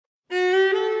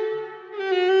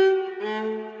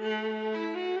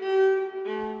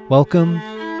Welcome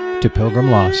to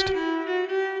Pilgrim Lost.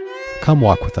 Come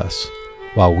walk with us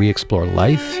while we explore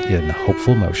life in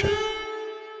hopeful motion.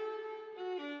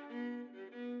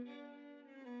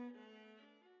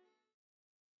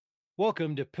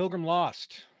 Welcome to Pilgrim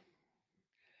Lost.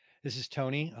 This is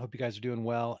Tony. I hope you guys are doing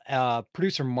well.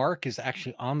 Producer Mark is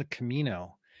actually on the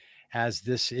Camino as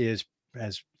this is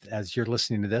as you're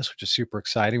listening to this, which is super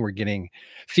exciting. We're getting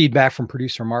feedback from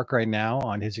producer Mark right now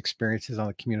on his experiences on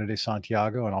the Camino de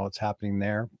Santiago and all that's happening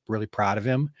there. Really proud of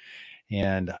him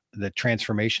and the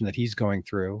transformation that he's going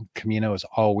through. Camino is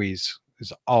always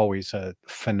a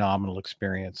phenomenal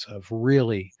experience of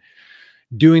really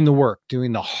doing the work,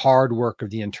 doing the hard work of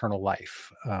the internal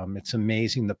life. It's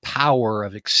amazing the power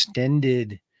of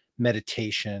extended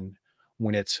meditation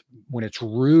when it's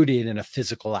rooted in a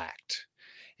physical act.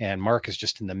 And Mark is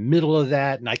just in the middle of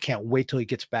that. And I can't wait till he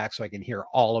gets back so I can hear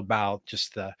all about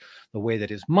just the way that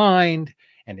his mind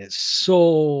and his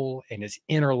soul and his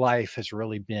inner life has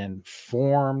really been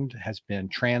formed, has been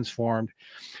transformed.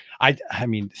 I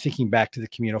mean, thinking back to the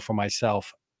Camino for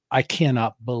myself, I could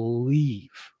not believe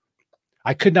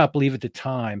at the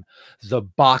time the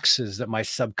boxes that my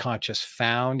subconscious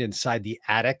found inside the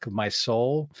attic of my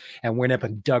soul and went up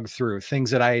and dug through things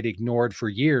that I had ignored for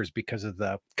years because of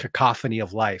the cacophony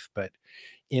of life. But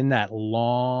in that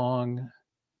long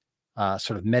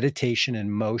sort of meditation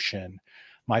and motion,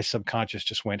 my subconscious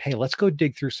just went, hey, let's go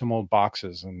dig through some old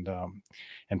boxes and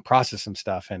process some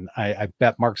stuff. And I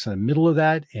bet Mark's in the middle of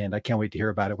that, and I can't wait to hear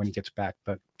about it when he gets back.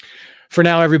 But for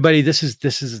now, everybody, this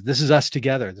is us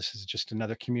together. This is just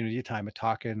another community time of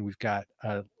talking. We've got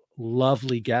a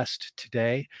lovely guest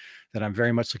today that I'm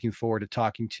very much looking forward to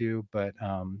talking to. But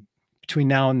between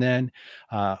now and then,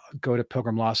 go to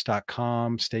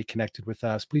pilgrimlost.com, stay connected with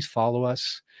us. Please follow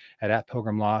us at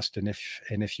pilgrimlost.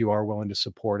 And if you are willing to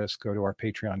support us, go to our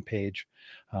Patreon page.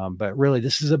 But really,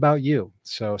 this is about you.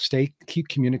 So keep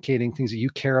communicating things that you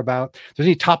care about. If there's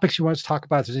any topics you want us to talk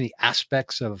about, if there's any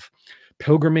aspects of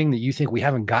pilgriming that you think we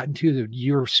haven't gotten to that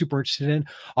you're super interested in,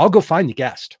 I'll go find the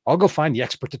guest. I'll go find the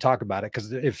expert to talk about it.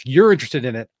 Because if you're interested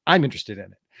in it, I'm interested in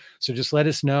it. So just let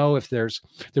us know if there's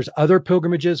other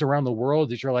pilgrimages around the world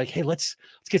that you're like, hey, let's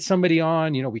get somebody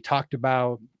on. You know, we talked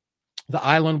about the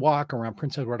island walk around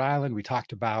Prince Edward Island. We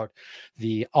talked about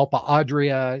the Alpe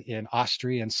Adria in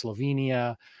Austria and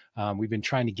Slovenia. We've been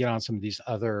trying to get on some of these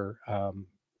other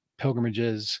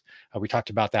pilgrimages. We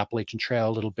talked about the Appalachian Trail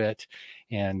a little bit,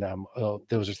 and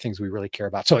those are things we really care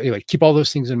about. So anyway, keep all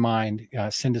those things in mind.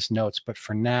 Send us notes. But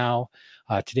for now,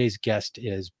 today's guest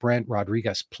is Brent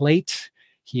Rodriguez-Plateis.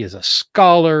 He is a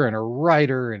scholar and a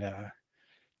writer and a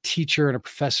teacher and a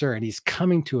professor, and he's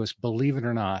coming to us, believe it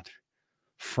or not,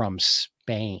 from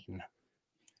Spain.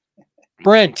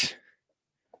 Brent,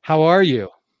 how are you?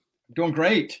 Doing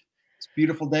great. It's a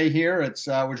beautiful day here. It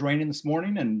was raining this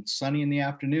morning and sunny in the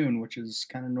afternoon, which is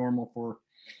kind of normal for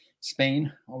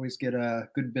Spain. Always get a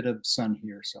good bit of sun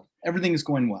here. So everything is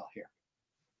going well here.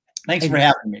 Thanks for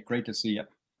having me. Great to see you.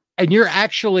 And you're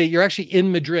actually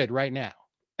in Madrid right now.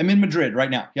 I'm in Madrid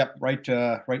right now. Yep, right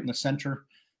in the center,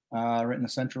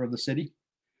 of the city.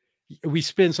 We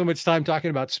spend so much time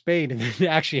talking about Spain, and then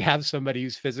actually have somebody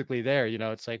who's physically there. You know,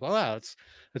 it's like, well, wow, that's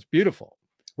beautiful.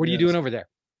 What are you doing over there?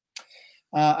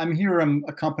 I'm here. I'm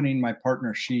accompanying my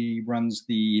partner. She runs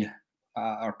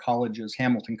our college's,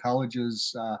 Hamilton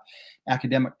College's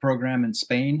academic program in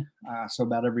Spain. So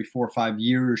about every 4 or 5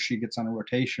 years, she gets on a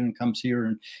rotation, comes here,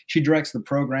 and she directs the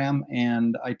program.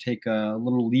 And I take a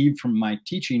little leave from my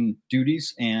teaching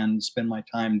duties and spend my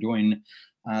time doing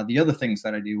the other things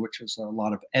that I do, which is a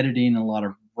lot of editing, a lot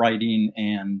of writing,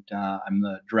 and I'm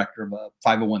the director of a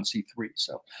 501c3.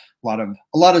 So a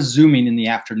lot of Zooming in the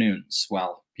afternoons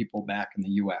while people back in the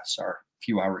U.S. are a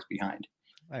few hours behind.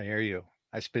 I hear you.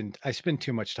 I spend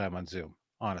too much time on Zoom,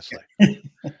 honestly.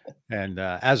 And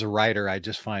as a writer, I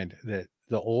just find that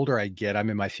the older I get, I'm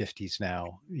in my 50s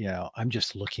now, you know, I'm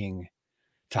just looking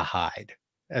to hide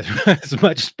as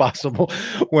much as possible.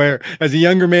 Where as a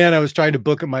younger man, I was trying to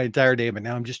book it my entire day, but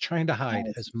now I'm just trying to hide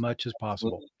as much as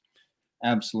possible.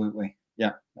 Absolutely.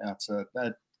 Yeah, that's a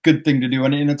good thing to do.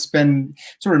 And it's been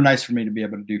sort of nice for me to be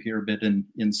able to do here a bit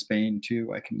in Spain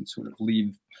too. I can sort of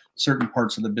leave certain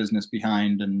parts of the business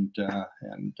behind and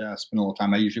spend a little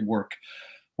time. I usually work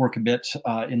a bit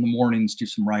in the mornings, do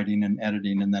some writing and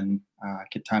editing, and then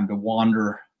get time to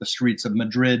wander the streets of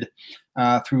Madrid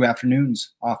through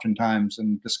afternoons oftentimes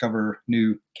and discover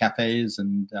new cafes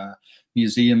and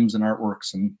museums and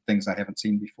artworks and things I haven't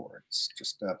seen before. It's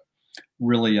just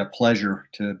really a pleasure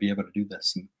to be able to do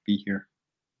this and be here.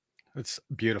 It's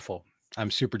beautiful. I'm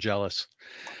super jealous.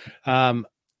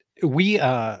 We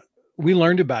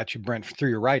learned about you, Brent, through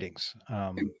your writings.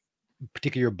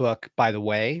 particular book, By the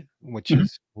Way, Mhm.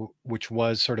 which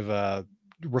was sort of a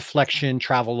reflection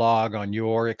travelogue on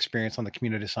your experience on the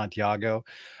Camino de Santiago.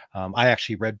 I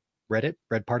actually read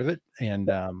part of it, and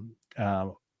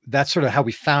that's sort of how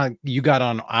we found you got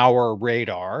on our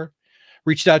radar.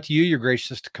 Reached out to you. You're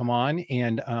gracious to come on,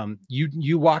 and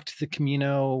you walked the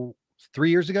Camino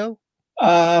 3 years ago,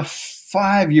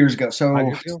 5 years ago. five So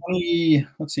years ago.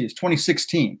 let's see, it's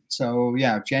 2016. So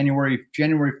yeah, January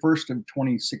 1st of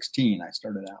 2016, I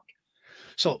started out.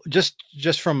 So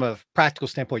just from a practical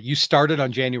standpoint, you started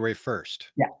on January 1st.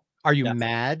 Yeah. Are you Yeah.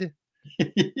 mad?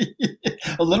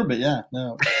 A little bit, yeah.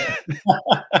 No.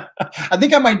 I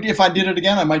think I might, if I did it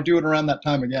again, I might do it around that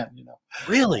time again, you know.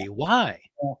 Really? Why?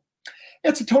 Yeah.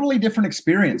 It's a totally different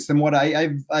experience than what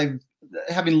I've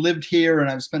having lived here, and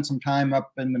I've spent some time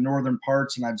up in the northern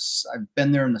parts, and I've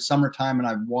been there in the summertime, and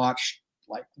I've watched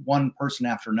like one person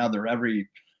after another every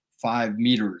 5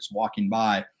 meters walking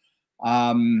by,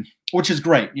 um, which is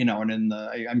great, you know. And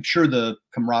I'm sure the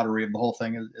camaraderie of the whole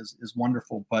thing is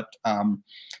wonderful. But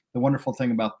the wonderful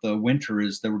thing about the winter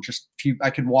is there were just few. I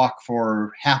could walk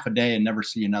for half a day and never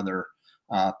see another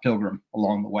pilgrim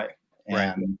along the way,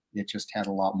 Right. and it just had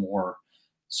a lot more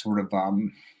sort of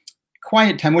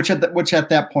quiet time, which at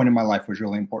that point in my life was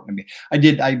really important to me.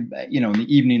 You know, in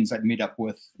the evenings I'd meet up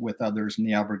with others in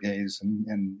the albergues and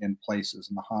in places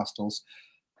in the hostels,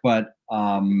 but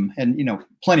and you know,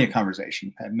 plenty of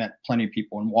conversation. I met plenty of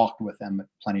people and walked with them at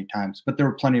plenty of times, but there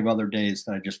were plenty of other days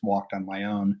that I just walked on my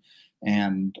own.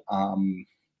 And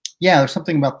yeah, there's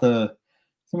something about the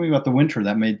winter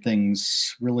that made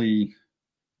things really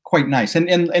quite nice.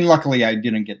 And luckily I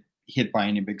didn't get hit by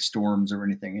any big storms or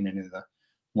anything in any of the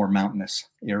more mountainous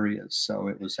areas. So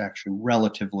it was actually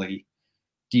relatively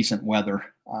decent weather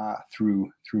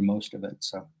through most of it.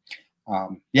 So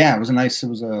yeah, it was a nice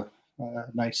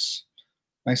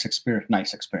experience.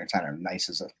 Nice experience. I don't know. Nice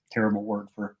is a terrible word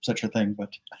for such a thing, but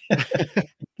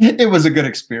it was a good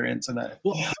experience, and I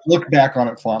Well, look back on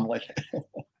it fondly.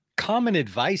 common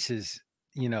advice is,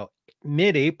 you know,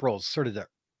 mid-April is sort of the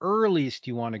earliest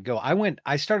you want to go.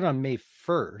 I started on May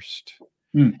 1st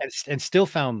Mm, and still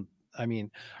found, I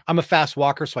mean, I'm a fast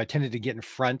walker, so I tended to get in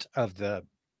front of the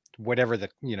whatever the,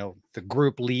 you know, the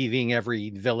group leaving every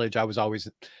village. I was always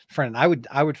in front. And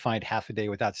I would find half a day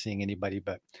without seeing anybody.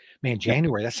 But man, yeah,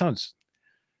 January, that sounds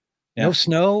no yeah.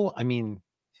 snow. I mean,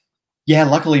 Yeah,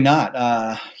 luckily not.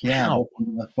 Yeah, wow.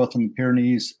 both in the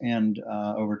Pyrenees and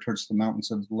over towards the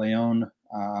mountains of Leon.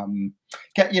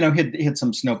 You know, hit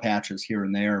some snow patches here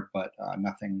and there, but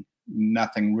nothing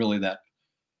really that.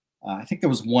 I think there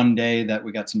was one day that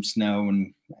we got some snow,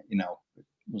 and you know, it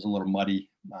was a little muddy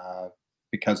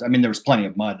because I mean there was plenty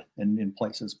of mud in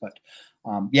places, but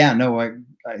yeah, no, I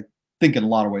think in a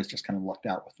lot of ways just kind of lucked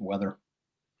out with the weather.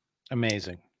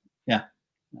 Amazing. Yeah.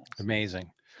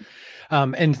 Amazing.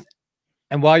 Um, and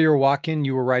and while you were walking,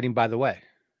 you were writing By the Way.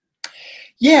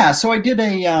 Yeah, so I did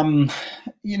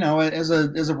you know, as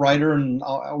a writer, and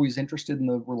always interested in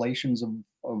the relations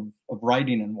of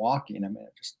writing and walking. I mean, I'm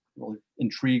just really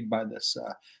intrigued by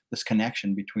this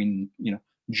connection between, you know,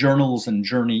 journals and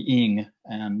journeying,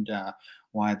 and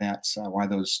why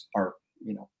those are,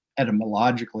 you know,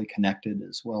 etymologically connected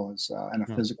as well as on a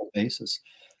Hmm, physical basis.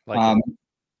 like it. Um,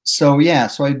 so yeah,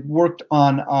 so I worked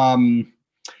on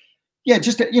yeah,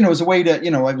 just you know, as a way to, you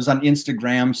know, I was on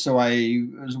Instagram, so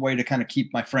it was a way to kind of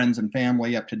keep my friends and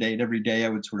family up to date. Every day I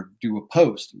would sort of do a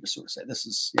post and just sort of say, this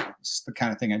is, you know, this is the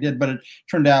kind of thing I did. But it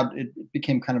turned out it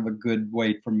became kind of a good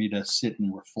way for me to sit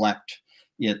and reflect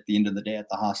at the end of the day at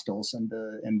the hostels, and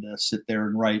to sit there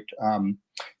and write.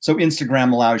 So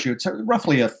Instagram allows you, it's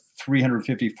roughly a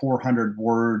 350, 400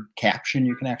 word caption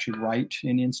you can actually write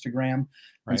in Instagram.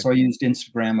 And Right. so I used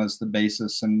Instagram as the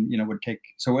basis, and you know, would take,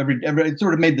 so I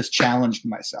sort of made this challenge to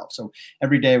myself. So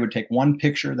every day I would take one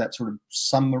picture that sort of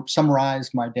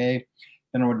summarized my day.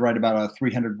 Then I would write about a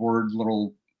 300 word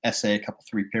little essay, a couple,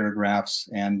 3 paragraphs,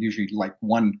 and usually like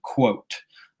one quote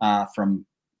from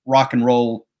rock and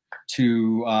roll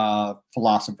to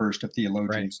philosophers to Right.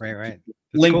 theologians. Right. Right.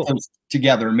 That's Linked cool. those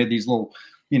together and made these little,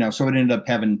 you know, so it ended up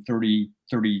having 30,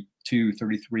 32,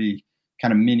 33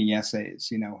 kind of mini essays,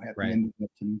 you know, at the Right. end of it,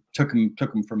 and took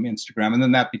them from Instagram, and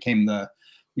then that became the,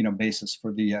 you know, basis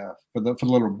for the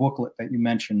little booklet that you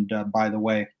mentioned, By the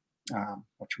Way,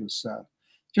 which was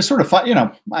just sort of fun, you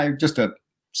know, just a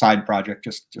side project,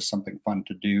 just something fun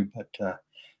to do. But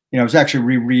you know, I was actually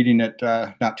rereading it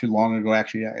not too long ago,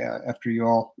 actually, after you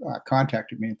all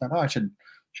contacted me, and thought, oh, I should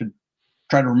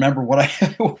try to remember what I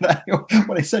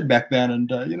what I said back then, and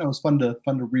you know, it was fun to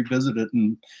revisit it,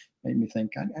 and made me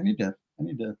think I need to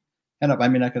head up. I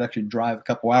mean, I could actually drive a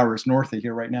couple hours north of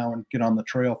here right now and get on the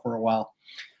trail for a while.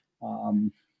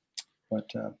 Um, but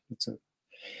it's a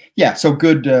yeah, so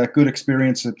good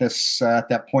experience at this at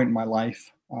that point in my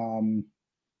life, and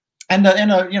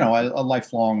a a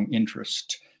lifelong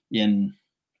interest in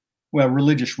well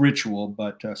religious ritual,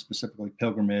 but specifically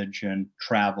pilgrimage and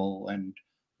travel and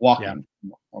Yeah. walking.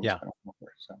 Always Yeah. been a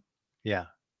walker, so. Yeah.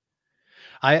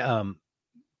 I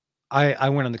I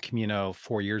went on the Camino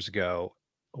 4 years ago,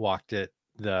 walked it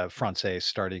the Francais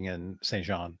starting in Saint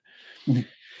Jean. Mhm.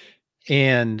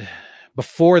 And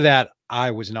before that,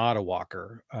 I was not a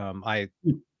walker. I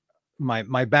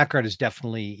my background is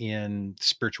definitely in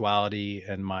spirituality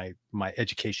and my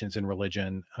education's in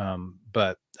religion.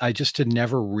 But I just had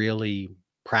never really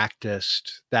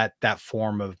practiced that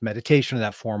form of meditation or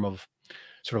that form of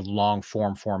sort of long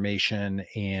form formation.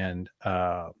 And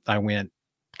I went,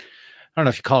 I don't know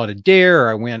if you call it a dare, or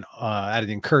I went out of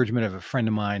the encouragement of a friend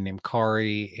of mine named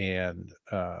Kari, and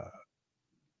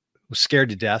was scared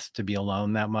to death to be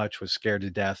alone that much, was scared to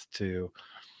death to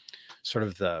sort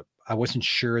of I wasn't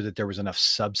sure that there was enough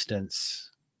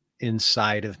substance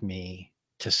inside of me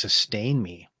to sustain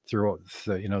me through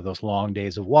those long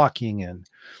days of walking and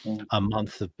Mm. a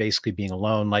month of basically being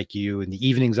alone like you. In the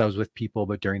evenings I was with people,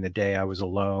 but during the day I was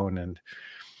alone. And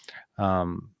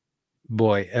um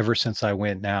boy, ever since I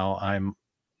went now,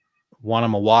 one,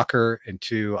 I'm a walker, and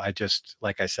two, I just,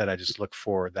 like I said, I just look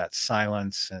for that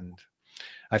silence, and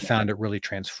I Yeah. found it really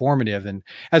transformative. And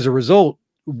as a result,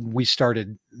 we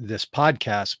started this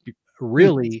podcast Mm.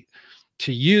 really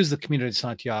to use the Community of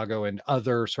Santiago and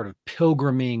other sort of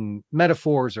pilgriming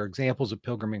metaphors or examples of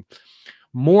pilgriming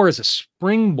more as a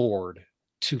springboard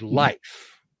to Mhm.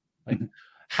 life. Like Mhm.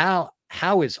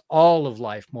 how is all of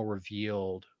life more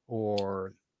revealed,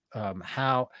 or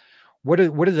how what are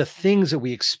the things that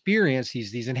we experience,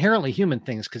 these inherently human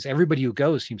things, because everybody who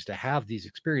goes seems to have these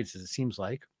experiences, it seems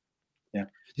like Yeah.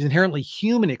 these inherently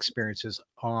human experiences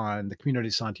on the Community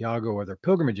of Santiago or their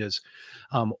pilgrimages,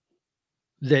 um,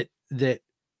 that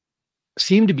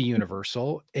seem to be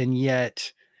universal, and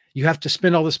yet you have to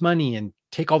spend all this money and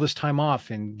take all this time off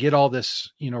and get all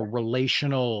this,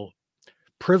 relational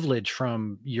privilege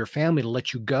from your family to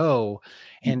let you go.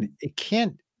 And Mhm. it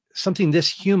can't, something this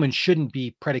human shouldn't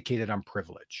be predicated on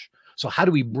privilege. So how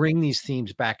do we bring these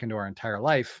themes back into our entire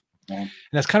life? Yeah. And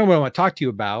that's kind of what I want to talk to you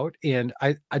about. And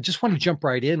I just want to jump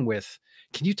right in with,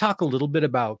 can you talk a little bit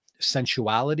about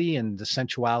sensuality and the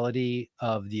sensuality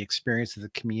of the experience of the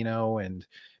Camino, and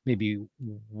maybe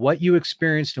what you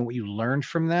experienced and what you learned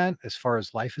from that as far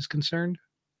as life is concerned?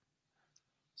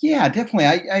 Yeah, definitely.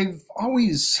 I've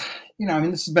always, I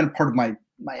mean, this has been a part of my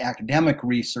academic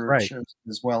research Right.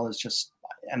 as well as just,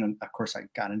 and then, of course, I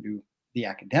got into the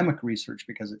academic research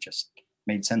because it just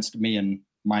made sense to me and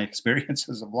my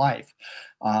experiences of life.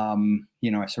 I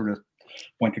sort of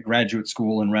went to graduate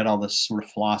school and read all this sort of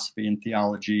philosophy and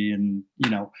theology, and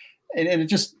and it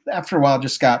just after a while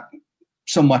just got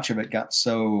so much of it got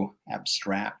so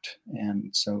abstract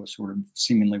and so sort of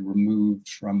seemingly removed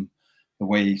from the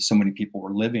way so many people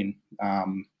were living.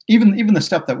 Even the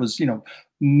stuff that was,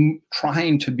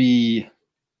 trying to be,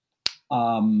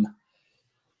 um,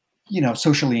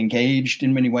 socially engaged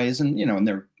in many ways, and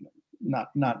they're not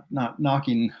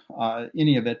knocking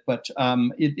any of it, but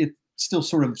it still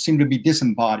sort of seemed to be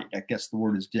disembodied. I guess the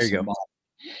word is There you go. disembodied.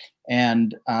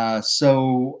 And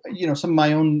so some of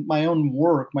my own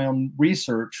work, my own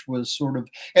research was sort of,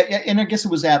 and I guess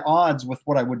it was at odds with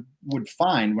what I would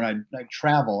find when I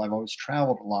travel. I've always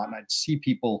traveled a lot, and I'd see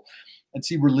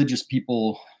religious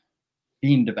people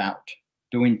being devout,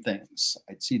 doing things.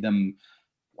 I'd see them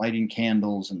lighting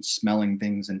candles and smelling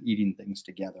things and eating things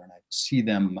together, and I'd see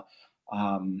them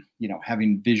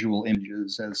having visual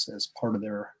images as part of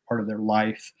their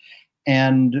life,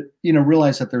 and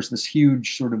realize that there's this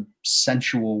huge sort of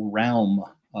sensual realm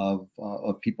of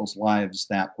people's lives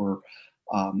that were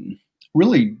um,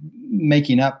 really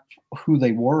making up who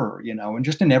they were, and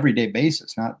just an everyday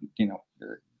basis, not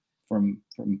from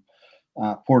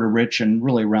poor to rich, and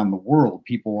really around the world,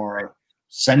 people are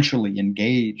sensually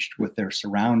engaged with their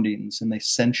surroundings, and they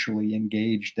sensually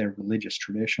engage their religious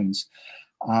traditions.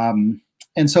 Um,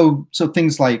 and so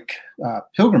things like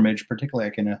pilgrimage, particularly,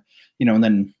 like and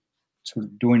then sort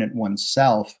of doing it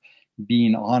oneself,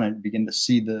 being on it, begin to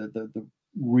see the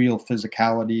real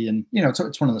physicality. And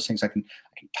it's one of those things I can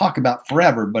talk about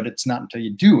forever, but it's not until you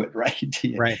do it, right?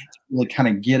 You Right. really kind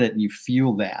of get it, and you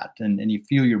feel that, and you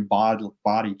feel your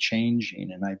body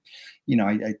changing. And I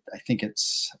think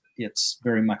it's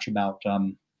very much about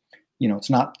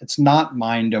it's not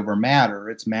mind over matter,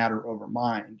 it's matter over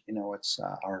mind. It's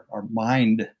our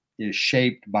mind is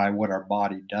shaped by what our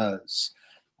body does.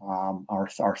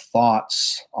 Our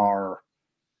thoughts are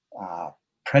uh,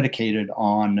 predicated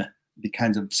on the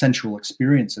kinds of sensual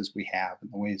experiences we have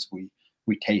and the ways we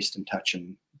taste and touch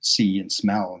and see and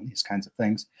smell and these kinds of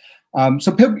things.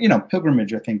 So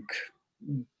pilgrimage, I think,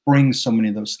 brings so many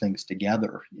of those things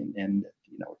together, and it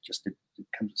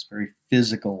becomes this very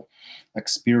physical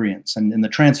experience, and the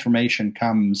transformation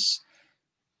comes.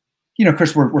 Of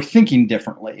course, we're thinking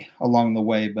differently along the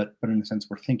way, but in a sense,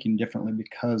 we're thinking differently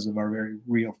because of our very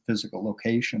real physical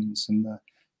locations and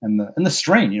the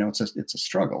strain. It's a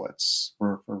struggle. It's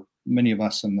for many of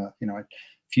us, and a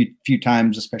few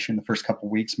times, especially in the first couple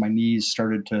of weeks, my knees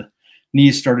started to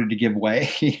give way,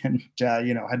 and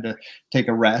had to take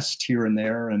a rest here and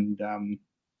there, and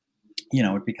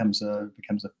it becomes a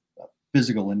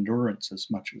physical endurance as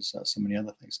much as so many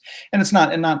other things, and it's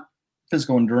not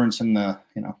physical endurance in the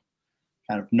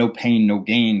kind of no pain, no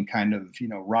gain kind of,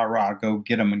 rah, rah, go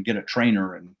get them and get a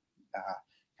trainer and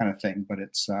kind of thing. But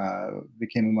it's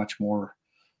became a much more,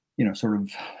 sort of,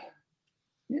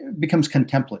 it becomes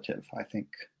contemplative, I think,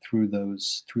 through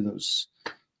those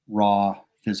raw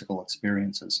physical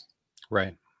experiences.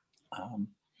 Right.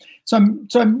 So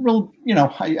I'm real,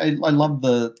 I love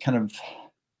the kind of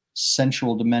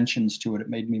sensual dimensions to it. It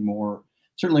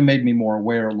certainly made me more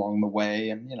aware along the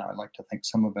way. And, I like to think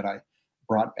some of it I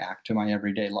brought back to my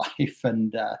everyday life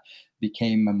and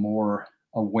became a more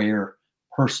aware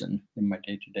person in my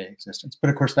day-to-day existence. But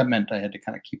of course, that meant I had to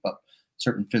kind of keep up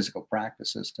certain physical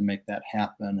practices to make that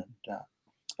happen.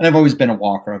 And I've always been a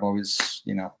walker. I've always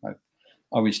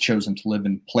chosen to live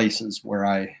in places where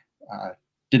I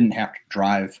didn't have to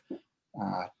drive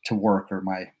to work or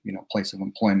my place of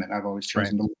employment. I've always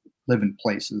chosen to live in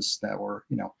places that were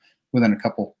within a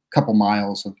couple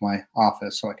miles of my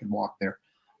office, so I could walk there.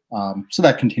 So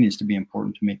that continues to be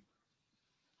important to me.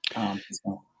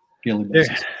 Daily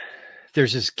basis.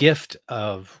 There's this gift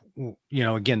of,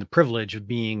 again, the privilege of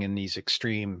being in these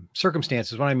extreme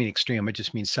circumstances. When I mean extreme, I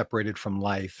just mean separated from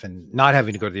life and not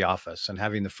having to go to the office and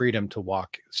having the freedom to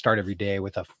start every day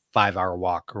with a 5-hour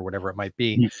walk or whatever it might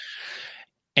be. Yes.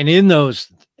 And in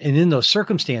those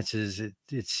circumstances,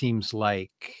 it seems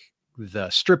like the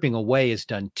stripping away is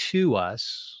done to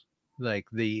us, like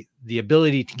the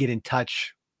ability to get in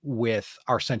touch with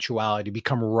our sensuality, to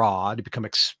become raw, to become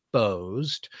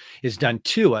exposed, is done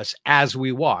to us as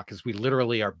we walk, as we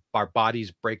literally, our bodies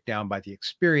break down by the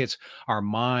experience. Our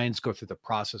minds go through the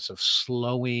process of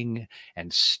slowing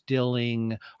and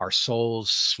stilling. Our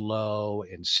souls slow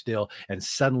and still. And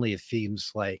suddenly it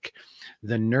seems like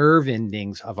the nerve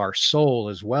endings of our soul,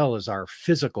 as well as our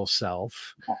physical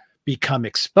self, become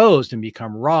exposed and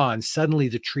become raw. And suddenly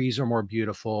the trees are more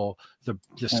beautiful. The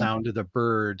sound of the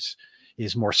birds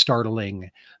is more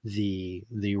startling. The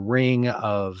ring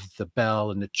of the bell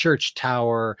in the church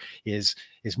tower is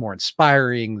more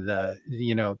inspiring.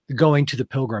 Going to the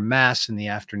pilgrim mass in the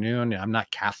afternoon. I'm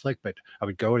not Catholic, but I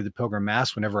would go to the pilgrim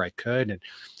mass whenever I could.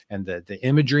 And the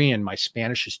imagery, and my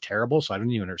Spanish is terrible, so I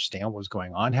didn't even understand what was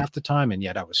going on half the time. And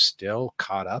yet I was still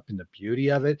caught up in the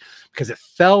beauty of it, because it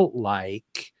felt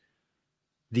like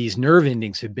these nerve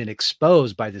endings had been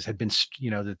exposed by this, had been,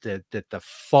 that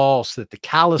the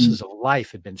calluses of life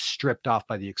had been stripped off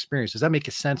by the experience. Does that make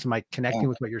sense? Am I connecting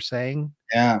with what you're saying?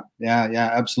 Yeah,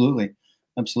 absolutely.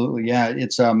 Yeah.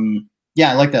 It's, I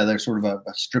like that. There's sort of a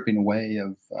stripping away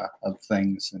of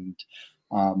things, and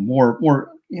more,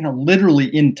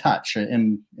 literally in touch.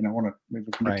 And, I want to maybe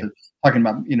get to talking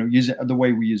about, using the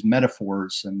way we use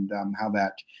metaphors and how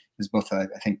that is both, I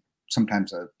think,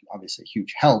 sometimes obviously a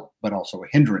huge help, but also a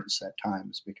hindrance at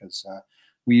times, because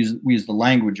we use the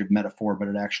language of metaphor, but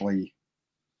it actually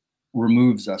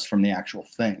removes us from the actual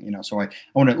thing. So I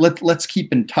want to let's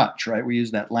keep in touch, right? We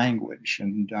use that language,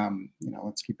 and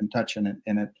let's keep in touch, and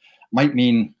it might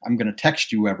mean I'm going to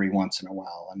text you every once in a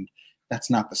while, and that's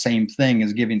not the same thing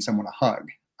as giving someone a hug,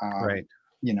 right?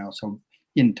 So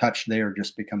in touch there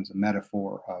just becomes a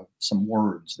metaphor of some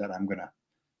words that I'm going to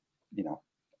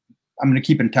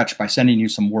keep in touch by sending you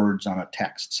some words on a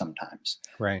text sometimes,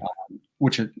 right?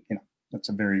 Which is, that's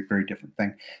a very, very different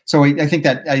thing. So I think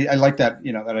that I like that,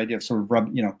 that idea of sort of rub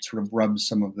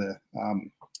some of the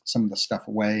stuff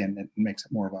away, and it makes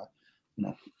it more of a,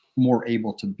 more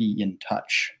able to be in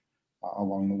touch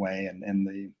along the way. And of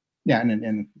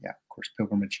course,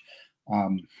 pilgrimage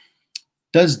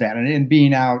does that, and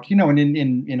being out,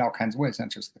 in all kinds of ways, not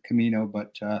just the Camino,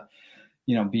 but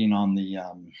being on the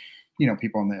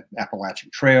people on the Appalachian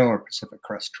Trail or Pacific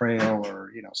Crest Trail,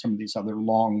 or some of these other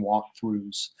long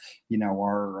walkthroughs,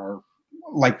 are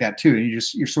like that too. And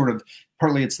you're sort of,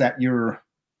 partly it's that you're,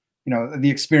 the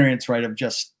experience, right, of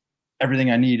just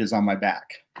everything I need is on my back.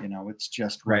 You know, it's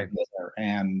just right Right. there,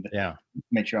 and Yeah.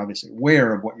 makes you obviously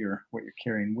aware of what you're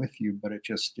carrying with you, but it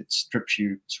strips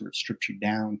you, sort of strips you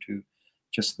down to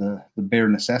just the bare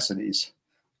necessities,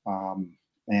 um,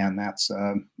 and that's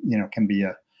you know, can be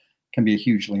a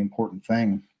hugely important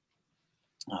thing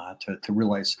to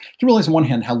realize, on one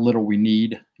hand how little we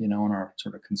need, you know, in our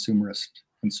sort of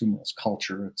consumerist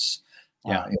culture. It's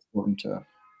Yeah. important to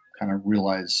kind of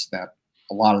realize that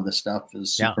a lot of this stuff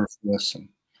is Yeah. superfluous, and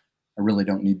I really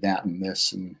don't need that and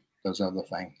this and those other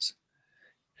things.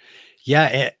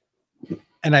 Yeah.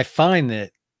 And I find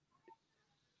that,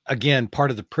 again,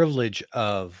 part of the privilege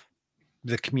of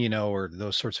the Camino or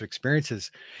those sorts of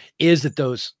experiences is that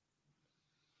those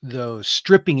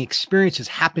stripping experiences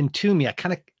happen to me. I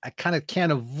kind of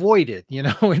can't avoid it, you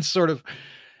know. It's sort of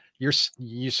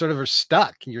you sort of are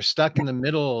stuck. You're stuck in the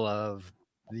middle of,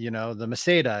 you know, the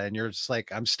Meseta, and you're just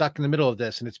like, I'm stuck in the middle of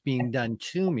this, and it's being done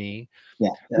to me. Yeah,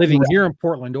 yeah, Living here in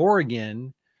Portland,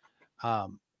 Oregon,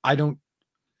 I don't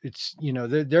it's, you know,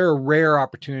 there are rare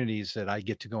opportunities that I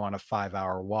get to go on a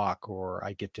 5-hour walk, or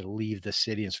I get to leave the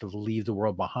city and sort of leave the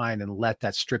world behind and let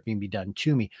that stripping be done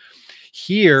to me.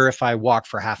 Here, if I walk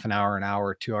for half an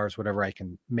hour, 2 hours, whatever I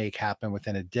can make happen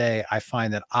within a day, I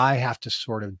find that I have to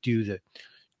sort of do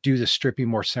the stripping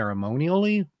more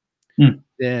ceremonially mm,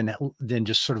 than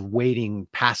just sort of waiting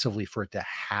passively for it to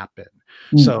happen.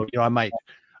 mm, So, you know, I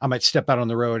might step out on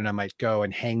the road and I might go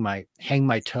and hang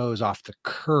my toes off the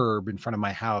curb in front of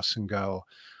my house and go,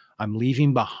 I'm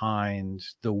leaving behind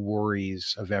the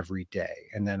worries of every day.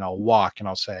 And then I'll walk and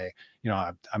I'll say, you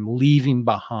know, I'm leaving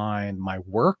behind my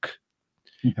work.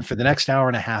 And mm, for the next hour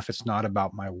and a half, it's not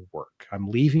about my work. I'm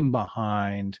leaving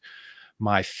behind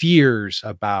my fears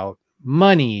about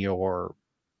money or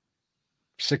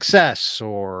success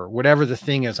or whatever the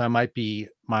thing is I might be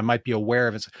aware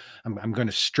of. It's I'm going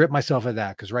to strip myself of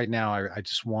that, because right now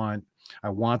I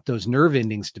want those nerve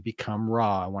endings to become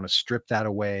raw. I want to strip that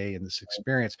away in this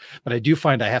experience, but I do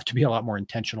find I have to be a lot more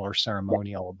intentional or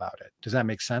ceremonial about it. Does that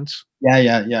make sense? yeah,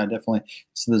 yeah, yeah, definitely.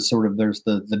 So the sort of, there's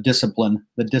the discipline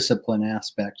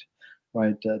aspect,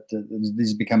 right?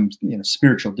 These become, you know,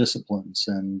 spiritual disciplines,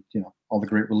 and you know, all the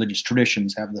great religious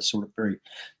traditions have this sort of very,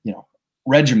 you know,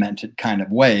 regimented kind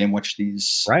of way in which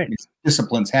Right. these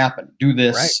disciplines happen. Do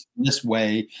Right. this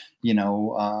way, you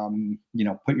know,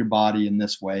 put your body in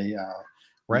this way. You know,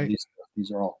 Right.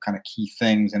 these are all kind of key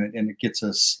things, and it gets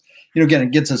us, you know, again,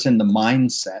 it gets us in the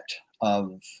mindset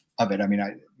of it. I mean,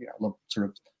 you know, look, sort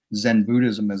of Zen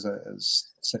Buddhism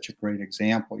is such a great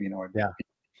example. You know, I Yeah.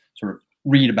 sort of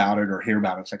read about it or hear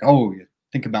about it. It's like, oh, you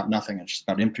think about nothing. It's just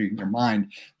about emptying your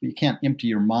mind. But you can't empty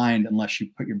your mind unless you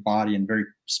put your body in very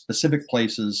specific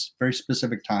places, very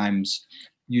specific times.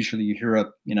 Usually you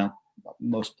hear you know,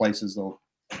 most places they'll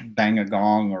bang a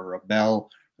gong or a bell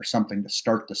or something to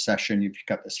start the session. You've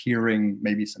got this hearing,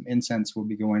 maybe some incense will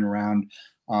be going around.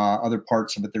 Other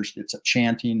parts of it, it's a Right.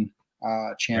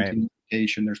 chanting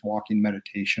meditation. There's walking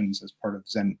meditations as part of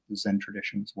the Zen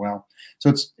tradition as well.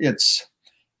 So it's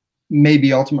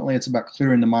maybe ultimately it's about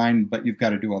clearing the mind, but you've got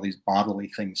to do all these bodily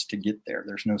things to get there.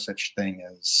 There's no such thing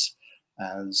as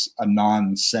a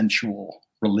non-sensual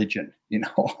religion. You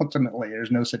know, ultimately,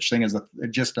 there's no such thing as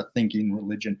just a thinking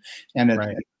religion, and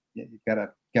Right. you've got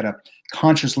to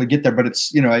consciously get there. But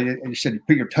it's, you know, you said you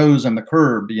put your toes on the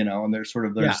curb, you know, and Yeah.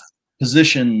 there's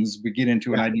positions we get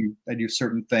into, and Yeah. I do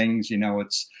certain things. You know,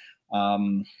 it's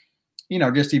um, you know,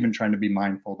 just even trying to be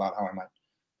mindful about how I might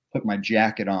put my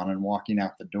jacket on and walking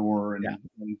out the door, Yeah.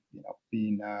 and you know,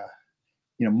 being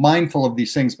you know, mindful of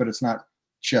these things. But it's not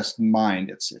just mind,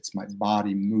 it's my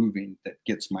body moving that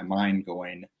gets my mind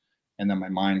going, and then my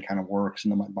mind kind of works,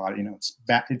 and then my body, you know,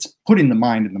 it's putting the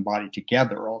mind and the body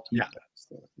together Yeah.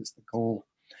 ultimately is the goal.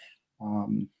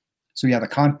 um, so yeah,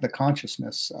 the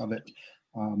consciousness of it,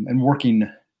 and working,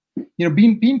 you know,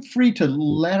 being free to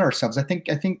let ourselves. I think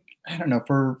I don't know,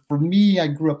 for me, I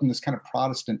grew up in this kind of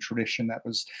Protestant tradition that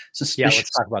was Yeah. Let's suspicious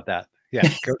talk about that. Yeah.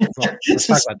 Go on. Let's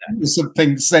talk about that.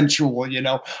 something sensual, you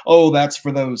know. Oh, that's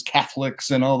for those Catholics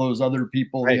and all those other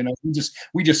people, Right. you know.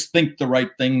 We just think the right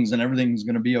things and everything's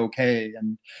going to be okay,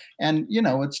 and you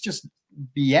know, it's just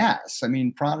BS. I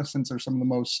mean, Protestants are some of the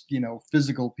most, you know,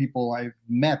 physical people I've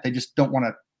met. They just don't want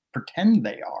to pretend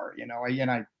they are, you know. And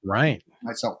I Right.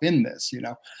 myself in this, you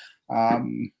know,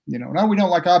 no, we don't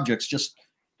like objects. Just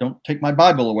don't take my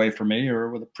Bible away from me. Or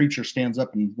where the preacher stands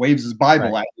up and waves his Right.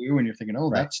 Bible at you, and you're thinking, oh,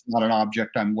 Right. that's not an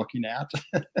object I'm looking at.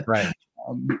 Right.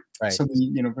 um, Right. so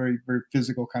you know, very very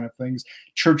physical kind of things.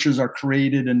 Churches are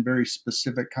created in very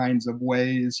specific kinds of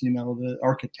ways. You know, the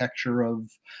architecture of,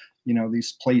 you know,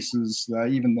 these places,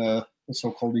 even the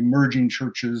so-called emerging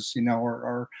churches, you know,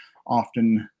 are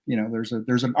often, there's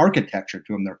an architecture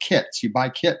to them. They're kits. You buy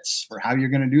kits for how you're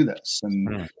going to do this,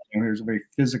 and there's a very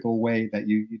physical way that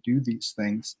you do these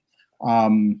things,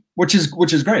 which is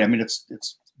great. I mean,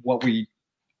 it's what we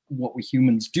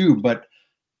humans do, but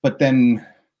then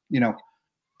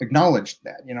acknowledge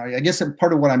that. I guess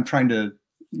part of what I'm trying to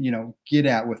get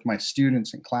at with my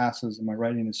students and classes and my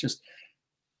writing is just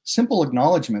simple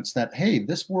acknowledgments that, hey,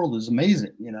 this world is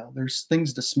amazing. There's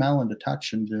things to smell and to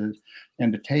touch and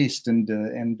to taste and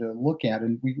to look at,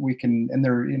 and we can, and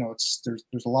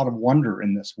there's a lot of wonder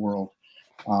in this world,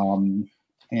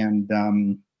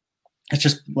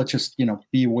 let's just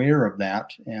be aware of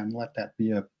that, and let that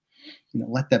be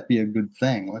a good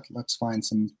thing. Let's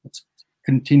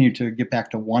continue to get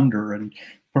back to wonder. And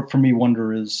for me,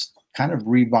 wonder is kind of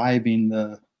reviving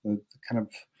the kind of,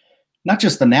 not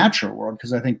just the natural world,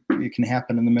 because I think it can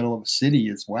happen in the middle of a city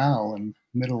as well, and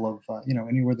middle of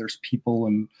anywhere there's people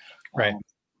and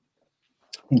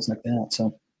things like that.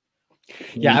 So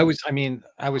yeah, I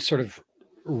was sort of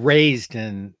raised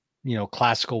in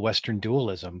classical Western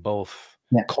dualism, both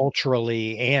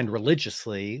culturally and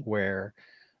religiously, where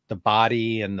the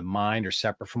body and the mind are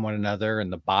separate from one another,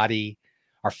 and the body,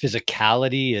 our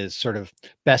physicality, is sort of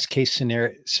best case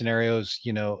scenarios,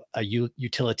 a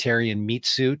utilitarian meat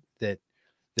suit that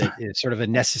is sort of a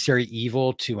necessary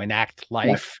evil to enact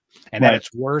life. And at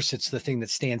its worst, it's the thing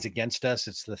that stands against us.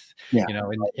 It's the,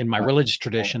 in my religious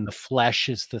tradition, the flesh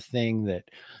is the thing that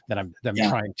I'm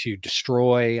trying to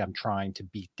destroy. I'm trying to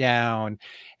beat down.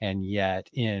 And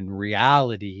yet in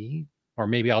reality, or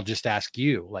maybe I'll just ask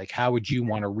you, like, how would you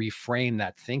want to reframe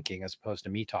that thinking as opposed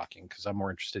to me talking? Because I'm more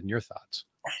interested in your thoughts.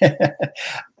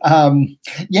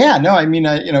 Yeah, no, I mean,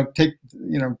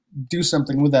 do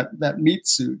something with that meat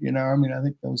suit. I mean, I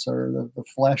think those are the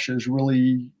flesh is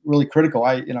really, really critical.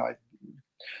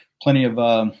 Plenty of,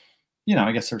 I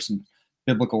guess there's some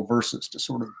biblical verses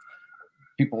to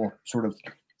people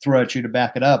throw at you to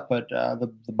back it up. But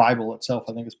the Bible itself,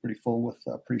 I think, is pretty full with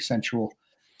pretty sensual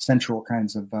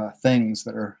kinds of things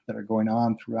that are going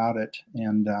on throughout it.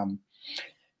 And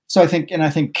so I think,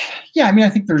 yeah, I mean, I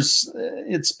think there've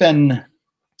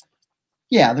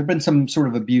been some sort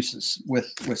of abuses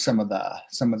with some of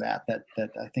that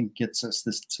I think gets us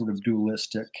this sort of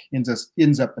dualistic,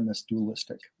 ends up in this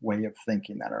dualistic way of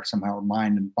thinking, that our somehow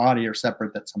mind and body are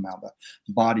separate, that somehow the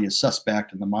body is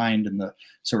suspect and the mind and the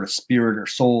sort of spirit or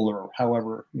soul, or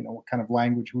however, what kind of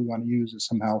language we want to use, is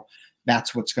somehow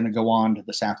that's what's going to go on to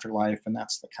this afterlife, and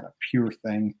that's the kind of pure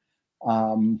thing.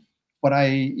 But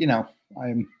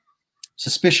I'm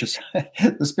suspicious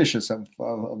of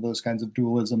those kinds of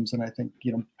dualisms, and I think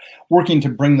working to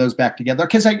bring those back together,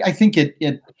 because I think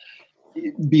it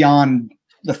beyond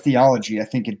the theology, I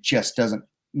think it just doesn't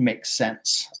make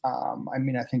sense. I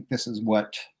mean, I think this is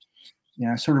what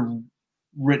I've sort of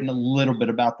written a little bit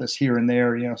about this here and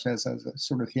there, as I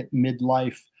sort of hit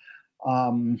midlife,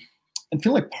 and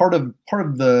feel like part of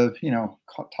the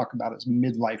talk about as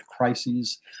midlife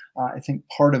crises. I think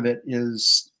part of it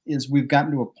is we've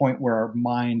gotten to a point where our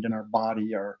mind and our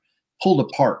body are pulled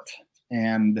apart,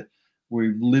 and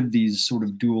we've lived these sort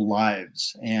of dual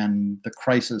lives, and the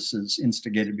crisis is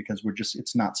instigated because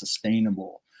it's not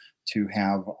sustainable to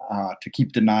have to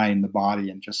keep denying the body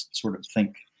and just sort of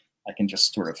think I can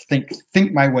just sort of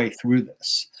think my way through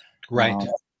this. Right.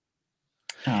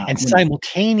 And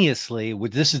simultaneously,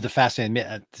 this is the fascinating,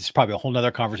 this is probably a whole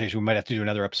nother conversation. We might have to do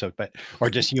another episode,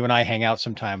 or just you and I hang out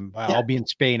sometime. I'll be in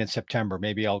Spain in September.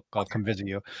 Maybe I'll come visit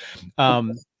you.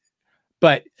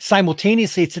 But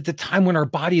simultaneously, it's at the time when our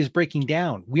body is breaking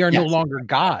down. We are no longer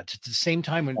gods. It's the same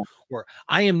time where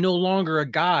I am no longer a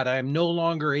god. I am no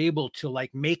longer able to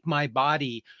make my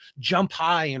body jump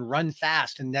high and run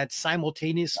fast. And that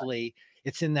simultaneously,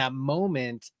 it's in that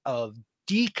moment of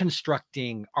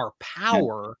deconstructing our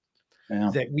power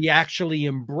that we actually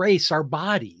embrace our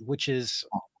body, which is,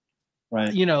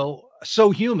 so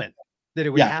human that it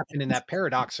would happen in that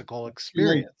paradoxical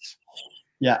experience.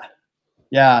 No,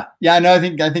 I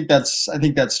think that's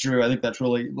true. I think that's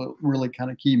really kind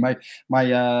of key. My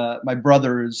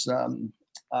brother is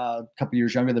a couple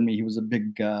years younger than me. He was a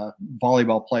big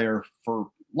volleyball player for a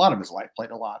lot of his life,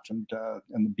 played a lot, and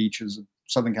the beaches of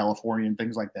Southern California and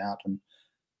things like that. And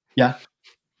I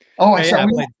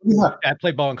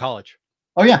played ball in college.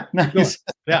 Oh yeah, nice.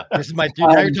 Yeah, this is my dude.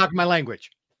 Now you're talking my language.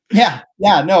 Yeah.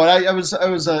 No, I was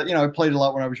I played a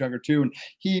lot when I was younger too, and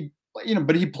he,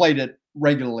 but he played it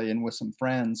regularly and with some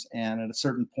friends. And at a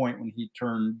certain point, when he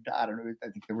turned, I don't know, I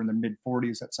think they were in their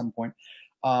mid-40s at some point.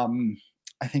 I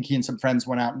think he and some friends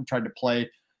went out and tried to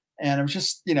play, and it was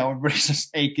just, everybody's just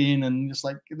aching and just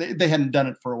like they hadn't done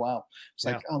it for a while. It's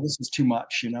like, Yeah. oh, this is too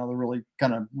much. They're really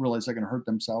kind of realize they're going to hurt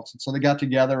themselves. And so they got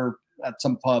together at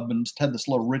some pub and just had this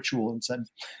little ritual and said,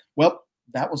 well,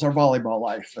 that was our volleyball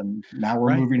life, and now we're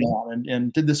Right. moving on,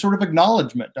 and did this sort of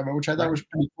acknowledgement, which I thought Right. was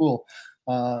pretty cool,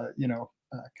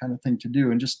 kind of thing to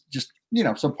do. And just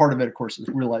so part of it, of course, is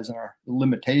realizing our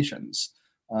limitations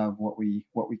of what we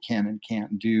can and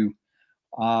can't do.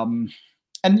 Um,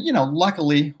 and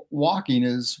luckily, walking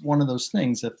is one of those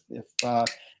things. If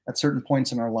at certain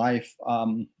points in our life,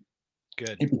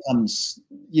 Good. it becomes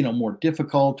more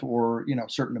difficult, or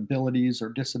certain abilities or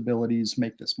disabilities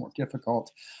make this more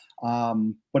difficult.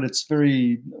 But it's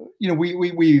very,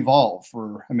 we evolve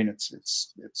for. I mean,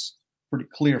 it's pretty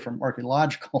clear from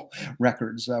archaeological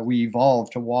records. We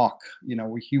evolved to walk.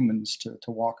 We humans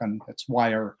to walk on. That's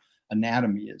why our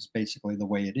anatomy is basically the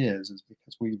way it is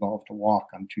because we evolved to walk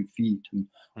on 2 feet, and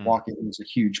walking was a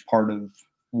huge part of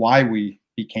why we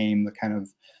became the kind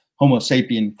of Homo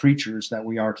sapien creatures that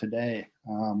we are today.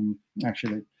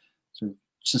 Actually, they sort of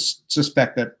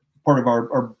suspect that part of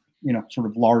our sort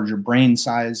of larger brain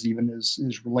size even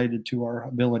is related to our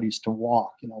abilities to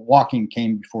walk. Walking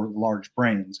came before the large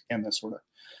brains. Again, this sort of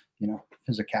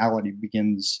physicality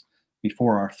begins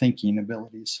before our thinking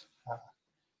abilities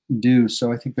do.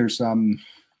 So I think there's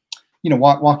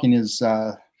walking is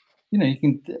you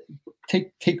can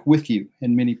take with you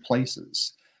in many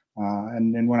places.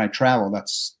 And when I travel,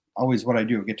 that's always what I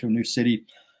do. I get to a new city,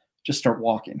 just start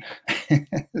walking,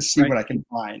 see what I can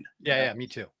find. Yeah, yeah, me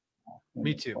too.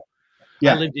 Me too.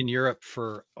 Yeah. I lived in Europe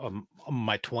for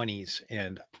my 20s,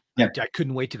 and Yeah. I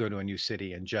couldn't wait to go to a new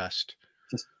city and just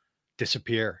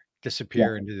disappear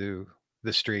Yeah. into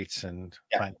the streets and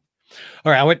Yeah. find.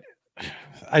 All right,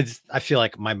 I feel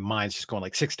like my mind's just going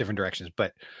like 6 different directions,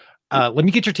 but let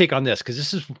me get your take on this,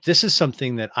 because this is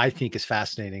something that I think is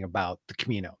fascinating about the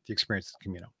Camino, the experience of the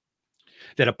Camino,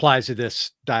 that applies to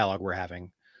this dialogue we're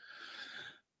having.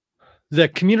 The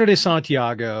Camino de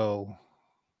Santiago,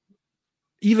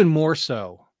 even more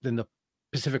so than the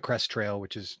Pacific Crest Trail,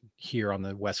 which is here on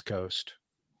the West Coast,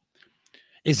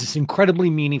 is this incredibly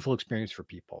meaningful experience for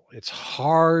people. It's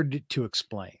hard to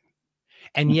explain.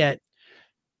 And yet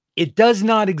it does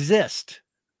not exist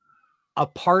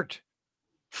apart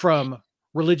from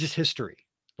religious history.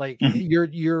 Like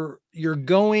you're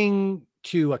going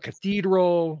to a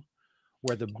cathedral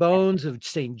where the bones of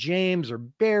St. James are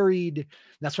buried.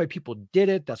 That's why people did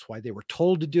it. That's why they were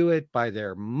told to do it by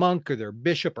their monk or their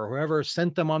bishop or whoever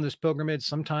sent them on this pilgrimage,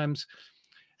 sometimes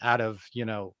out of,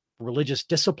 religious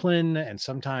discipline and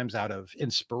sometimes out of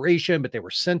inspiration, but they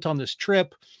were sent on this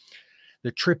trip.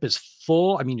 The trip is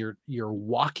full. I mean, you're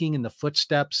walking in the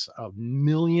footsteps of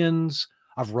millions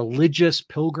of religious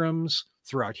pilgrims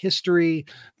throughout history.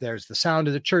 There's the sound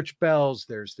of the church bells.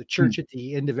 There's the church at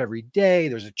the end of every day.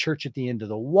 There's a church at the end of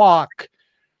the walk.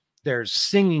 There's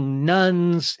singing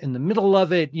nuns in the middle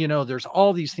of it. There's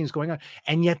all these things going on.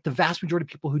 And yet the vast majority of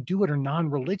people who do it are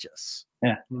non-religious.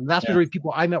 Yeah. The vast majority of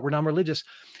people I met were non-religious,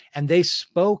 and they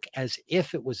spoke as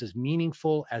if it was as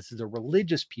meaningful as the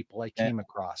religious people I came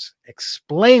across.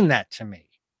 Explain that to me.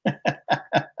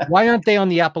 Why aren't they on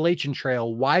the Appalachian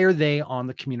Trail? Why are they on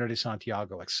the Camino de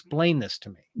Santiago? Explain this to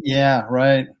me. Yeah,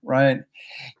 right.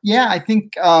 Yeah, I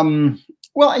think I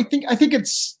think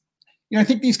it's I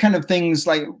think these kind of things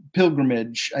like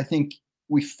pilgrimage, I think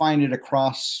we find it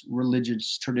across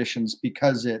religious traditions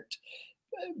because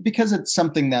it's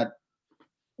something that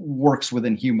works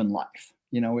within human life.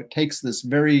 It takes this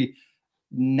very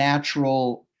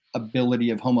natural ability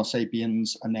of Homo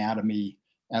sapiens anatomy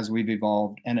as we've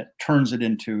evolved, and it turns it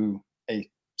into a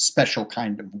special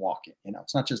kind of walking.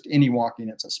 It's not just any walking;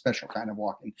 it's a special kind of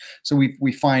walking. So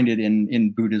we find it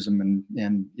in Buddhism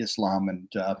and Islam and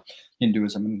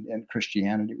Hinduism and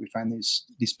Christianity. We find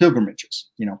these pilgrimages.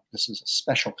 This is a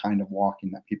special kind of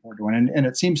walking that people are doing, and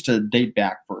it seems to date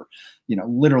back for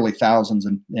literally thousands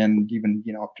and even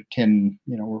up to 10.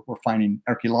 We're finding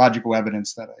archaeological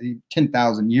evidence that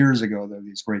 10,000 years ago there are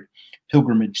these great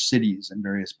pilgrimage cities in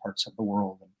various parts of the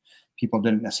world. And people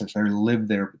didn't necessarily live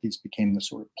there, but these became the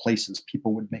sort of places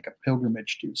people would make a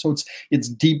pilgrimage to. So it's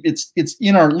deep. It's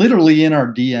literally in our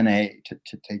DNA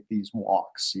to take these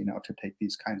walks. To take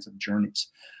these kinds of journeys.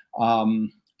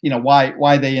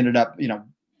 Why they ended up.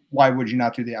 Why would you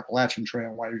not do the Appalachian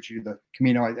Trail? Why would you do the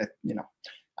Camino?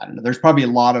 I don't know. There's probably a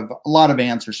lot of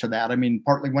answers to that. I mean,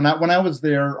 partly when I was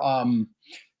there,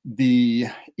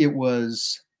 it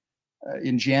was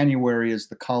in January is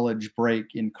the college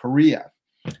break in Korea.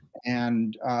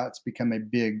 And it's become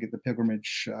the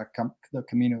pilgrimage, the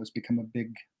Camino has become a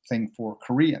big thing for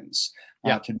Koreans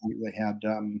to do. They had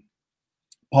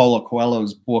Paulo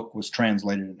Coelho's book was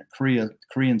translated into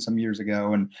Korean some years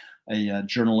ago, and a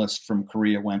journalist from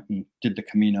Korea went and did the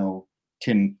Camino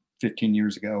 10, 15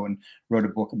 years ago and wrote a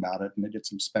book about it, and they did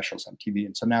some specials on TV.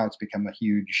 And so now it's become a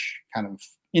huge kind of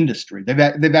industry. They've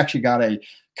actually got a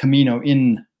Camino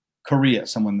in Korea,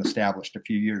 someone established a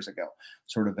few years ago,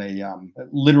 sort of a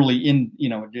literally in,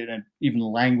 even the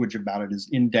language about it is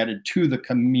indebted to the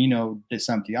Camino de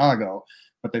Santiago,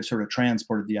 but they've sort of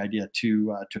transported the idea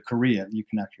to Korea. You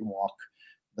can actually walk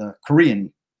the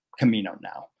Korean Camino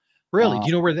now. Really? Do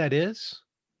you know where that is?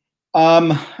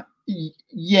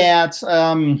 Yeah, it's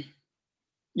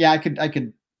yeah,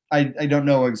 I don't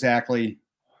know exactly.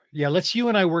 Yeah, let's you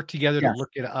and I work together to Yeah, look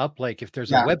it up. Like if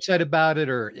there's a yeah, website about it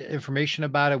or information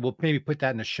about it, we'll maybe put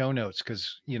that in the show notes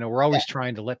because we're yeah, always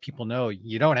trying to let people know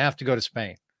you don't have to go to Spain.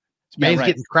 yeah, Spain's right,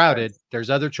 getting right. crowded. There's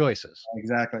other choices.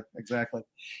 Exactly.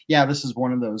 Yeah, this is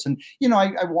one of those. And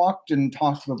I walked and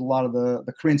talked with a lot of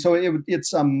the Koreans. So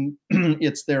it's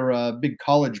it's their big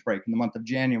college break in the month of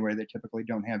January. They typically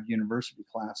don't have university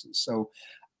classes. So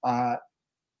uh,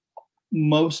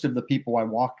 most of the people I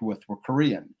walked with were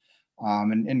Korean,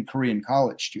 and Korean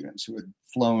college students who had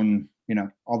flown,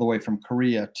 all the way from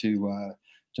Korea to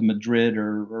Madrid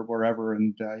or wherever,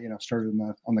 and started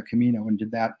on the Camino and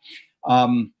did that.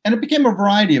 And it became a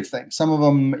variety of things. Some of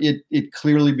them, it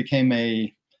clearly became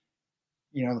the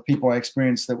people I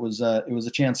experienced, that was it was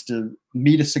a chance to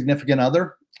meet a significant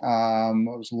other.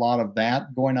 There was a lot of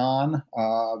that going on.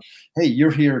 Hey, you're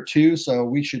here too, so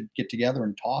we should get together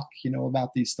and talk,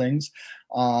 about these things.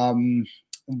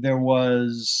 There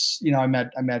was, I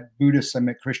met Buddhists, I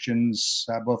met Christians,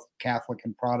 both Catholic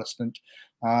and Protestant,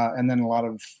 and then a lot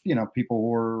of people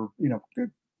who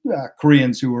were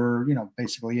Koreans who were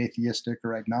basically atheistic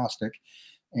or agnostic,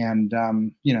 and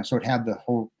so it had the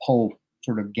whole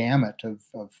sort of gamut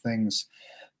of things.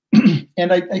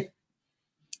 And I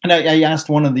asked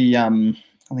one of the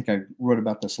I think I wrote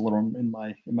about this a little in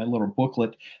my little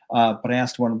booklet, but I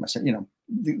asked one of them. I said,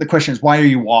 the question is, why are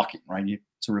you walking, right? You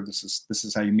sort of, this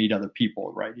is how you meet other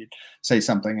people, right? You say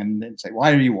something and then say,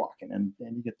 why are you walking, and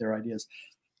you get their ideas.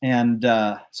 And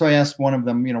so I asked one of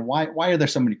them, why are there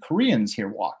so many Koreans here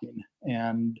walking?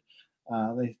 And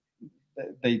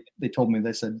they told me,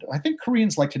 they said, I think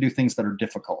Koreans like to do things that are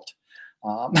difficult.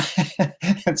 Um,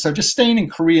 and so just staying in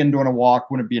Korea and doing a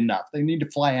walk wouldn't be enough. They need to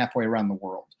fly halfway around the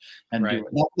world and Right. do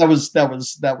it.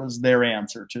 That was their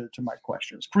answer to my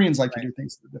questions. Koreans like to do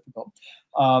things that are difficult.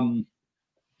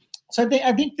 So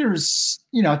I think there's,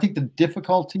 I think the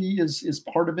difficulty is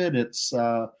part of it. It's,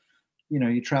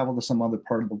 you travel to some other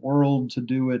part of the world to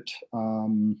do it.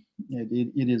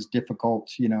 It is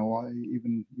difficult,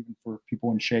 even for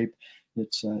people in shape,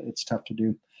 it's tough to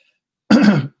do.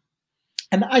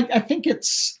 And I think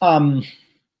it's, I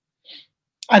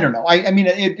don't know. I mean,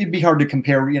 it'd be hard to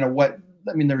compare,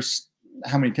 there's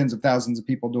how many tens of thousands of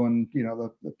people doing,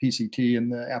 the PCT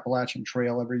and the Appalachian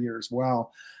Trail every year as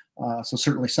well. So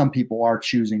certainly some people are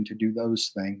choosing to do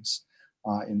those things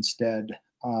instead.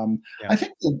 Yeah. I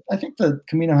think the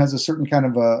Camino has a certain kind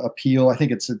of appeal. I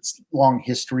think it's long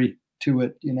history to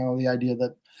it. The idea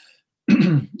that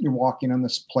you're walking on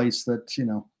this place that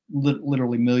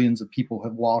literally millions of people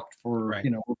have walked for Right.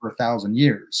 over 1,000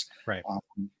 years. Right.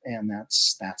 And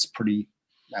that's pretty.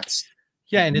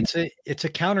 Yeah, and it's a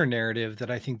counter narrative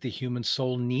that I think the human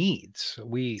soul needs.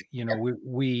 We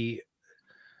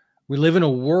live in a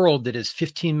world that is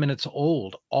 15 minutes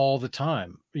old all the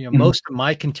time. Most of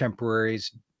my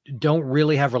contemporaries don't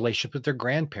really have relationship with their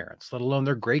grandparents, let alone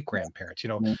their great grandparents.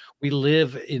 We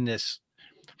live in this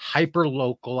hyper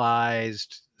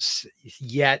localized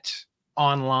yet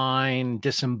online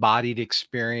disembodied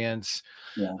experience.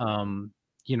 Yeah.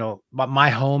 But my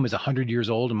home is 100 years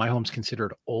old and my home's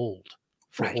considered old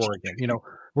for Right. Oregon.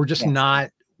 We're just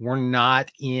we're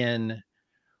not in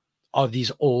all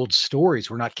these old stories.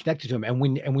 We're not connected to them. And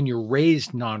when you're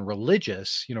raised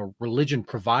non-religious, religion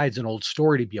provides an old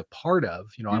story to be a part of.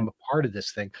 I'm a part of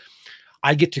this thing.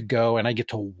 I get to go and I get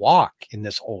to walk in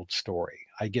this old story.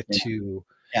 I get to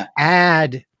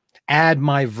add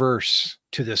my verse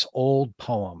to this old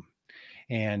poem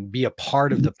and be a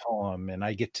part of the poem. And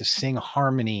I get to sing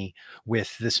harmony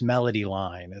with this melody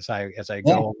line as I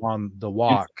go along the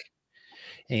walk.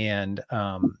 And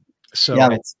so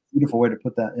that's a beautiful way to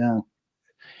put that. Yeah.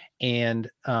 And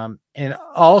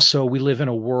also we live in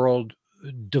a world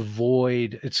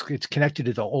devoid, it's connected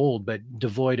to the old, but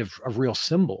devoid of real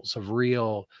symbols, of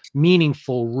real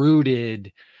meaningful,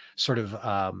 rooted sort of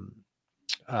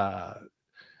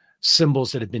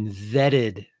symbols that have been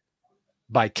vetted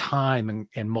by time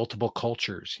and multiple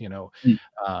cultures, Mm.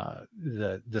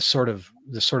 the sort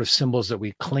of symbols that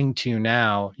we cling to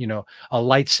now, a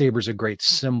lightsaber is a great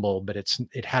symbol, but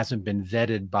it hasn't been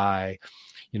vetted by,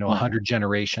 Right. 100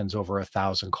 generations over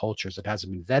 1,000 cultures. It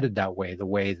hasn't been vetted that way, the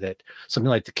way that something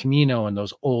like the Camino and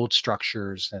those old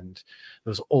structures and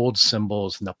those old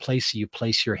symbols and the place you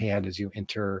place your hand as you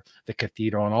enter the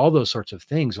cathedral and all those sorts of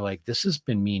things are like, this has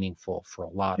been meaningful for a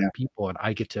lot Yeah. of people. And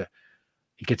it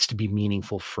gets to be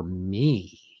meaningful for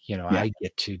me. Yeah. I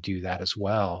get to do that as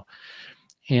well.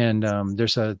 And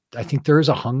I think there is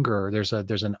a hunger, there's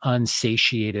an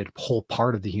unsatiated whole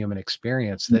part of the human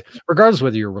experience that, regardless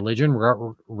whether you're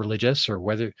religious, or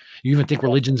whether you even think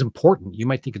religion's important, you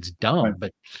might think it's Right. dumb,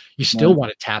 but you still Right.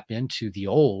 want to tap into the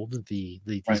old, Right.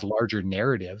 these larger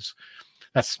narratives.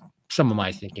 That's some of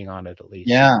my thinking on it, at least.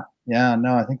 Yeah. Yeah.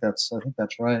 No, I think that's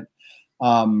right.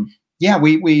 Yeah,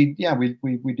 we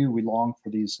do. We long for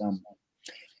these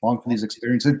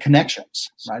experiences and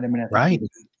connections, right? I mean, I think Right. we're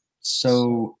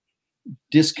so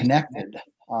disconnected.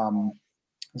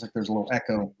 It's like there's a little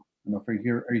echo. I don't know if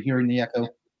are you hearing the echo?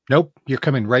 Nope. You're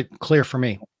coming right clear for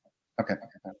me. Okay,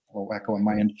 a little echo on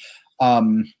my end.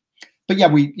 Um, but yeah,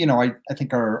 I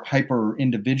think our hyper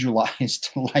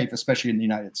individualized life, especially in the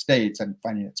United States, I'm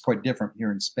finding it's quite different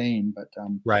here in Spain, but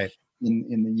Right.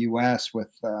 in the U.S.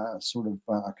 with sort of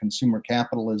consumer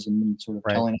capitalism and sort of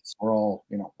Right. telling us we're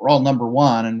all number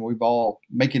one and we've all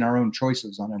making our own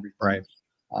choices on everything. Right.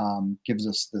 Gives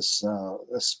us this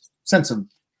sense of,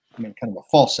 I mean, kind of a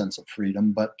false sense of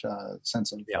freedom, but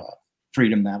sense of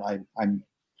freedom that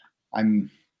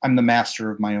I'm the master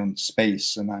of my own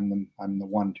space, and I'm the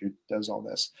one who does all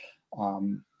this.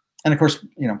 And of course,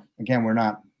 again,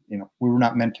 we were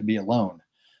not meant to be alone.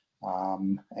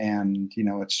 And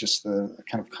it's just the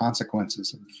kind of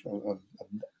consequences of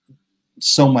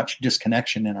so much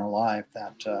disconnection in our life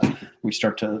that we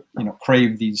start to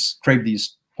crave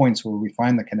these points where we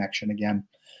find the connection again.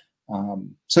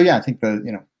 So yeah, I think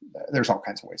there's all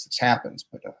kinds of ways this happens,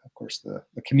 but of course the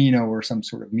Camino or some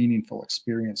sort of meaningful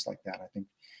experience like that, I think,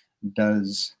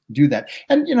 does do that.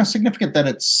 And significant that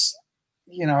it's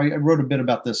I wrote a bit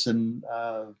about this in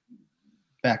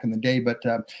back in the day, but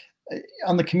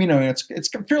on the Camino, it's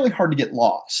fairly hard to get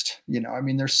lost. I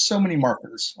mean, there's so many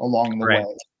markers along the way.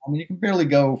 I mean, you can barely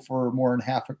go for more than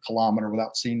half a kilometer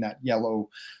without seeing that yellow,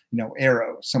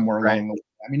 arrow somewhere along the way.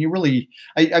 I mean, you really,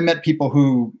 I met people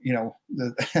who,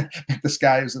 this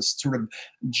guy is this sort of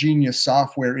genius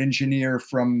software engineer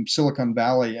from Silicon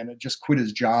Valley, and had just quit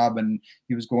his job, and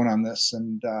he was going on this,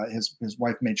 and his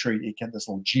wife made sure he kept this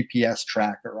little GPS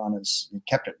tracker on he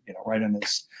kept it, right on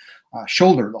his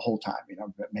shoulder the whole time,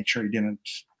 make sure he didn't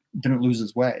lose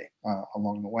his way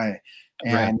along the way.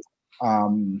 And,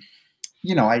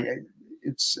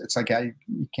 it's like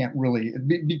you can't really, it'd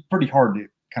be pretty hard to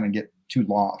kind of get too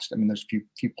lost. I mean, there's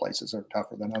few places that are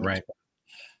tougher than others. Right.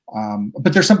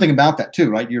 But there's something about that too,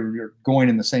 right? You're going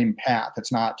in the same path.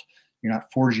 You're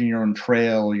not forging your own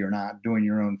trail. You're not doing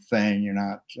your own thing. You're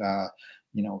not,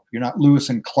 you're not Lewis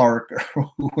and Clark or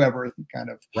whoever kind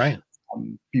of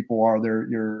people are there.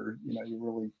 You're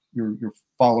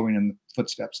following in the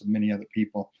footsteps of many other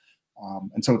people.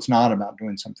 And so it's not about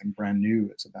doing something brand new.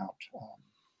 It's about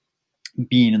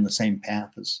being in the same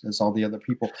path as all the other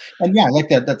people. And yeah, I like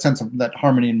that sense of that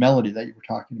harmony and melody that you were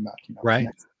talking about, right.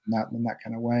 In that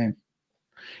kind of way.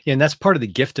 Yeah. And that's part of the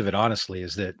gift of it, honestly,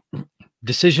 is that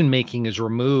decision-making is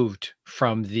removed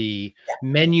from the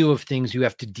menu of things you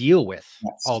have to deal with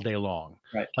all day long.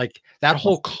 Right. Like that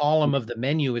whole column of the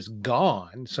menu is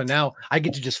gone. So now I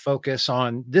get to just focus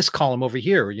on this column over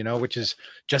here, which is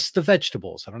just the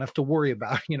vegetables. I don't have to worry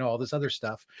about, all this other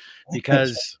stuff,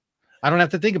 because I don't have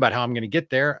to think about how I'm going to get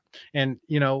there. And,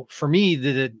 for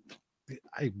me,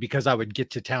 because I would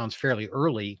get to towns fairly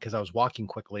early because I was walking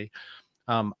quickly.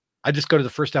 I just go to the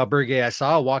first albergue I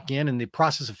saw, walk in, and the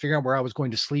process of figuring out where I was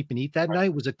going to sleep and eat that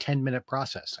night was a 10-minute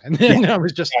process. And then I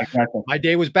was just, my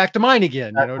day was back to mine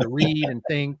again, to read and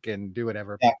think and do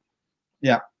whatever.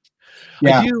 Yeah.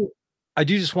 I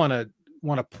do just want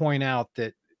to point out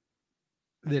that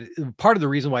part of the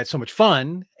reason why it's so much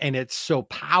fun and it's so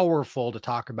powerful to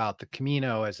talk about the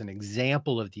Camino as an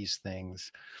example of these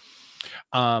things,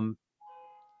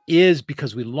 is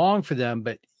because we long for them,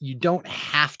 but you don't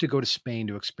have to go to Spain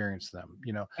to experience them.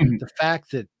 The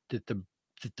fact that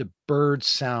the birds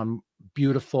sound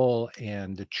beautiful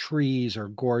and the trees are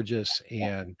gorgeous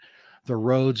and the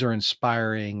roads are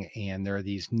inspiring and there are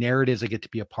these narratives I get to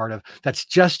be a part of. That's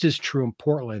just as true in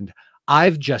Portland. I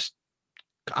have just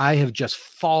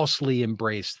falsely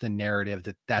embraced the narrative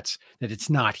that it's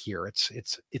not here.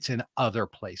 It's in other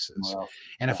places. Wow.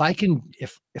 And if I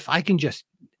can just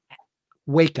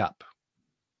wake up,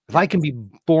 if Yeah. I can be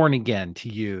born again, to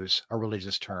use a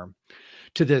religious term,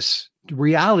 to this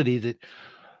reality that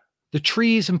the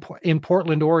trees in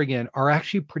Portland, Oregon are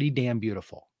actually pretty damn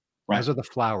beautiful, Right. as are the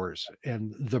flowers,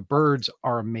 and the birds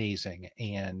are amazing,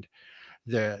 and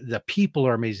the people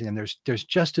are amazing, and there's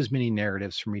just as many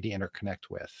narratives for me to interconnect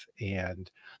with, and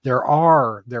there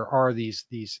are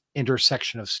these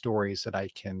intersection of stories that I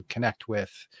can connect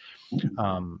with.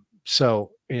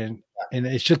 So and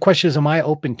it's just the question is, am I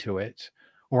open to it,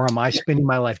 or am I spending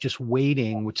my life just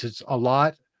waiting, which is a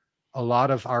lot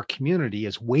of our community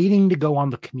is waiting to go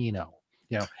on the Camino.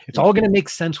 It's Yeah. all going to make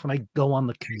sense when I go on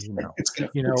the Camino, It's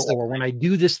gonna or when I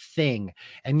do this thing.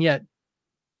 And yet,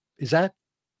 is that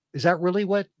really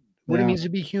what it yeah. means to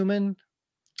be human?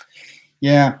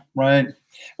 Yeah, right.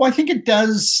 Well, I think it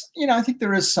does, I think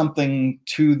there is something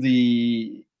to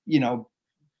the,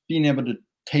 being able to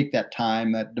take that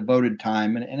time, that devoted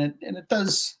time, and it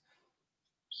does,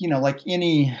 like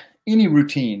any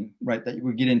routine, right, that you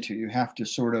would get into, you have to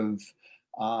sort of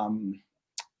um,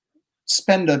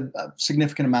 spend a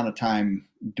significant amount of time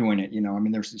doing it. I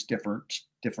mean, there's these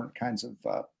different kinds of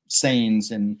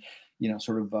sayings and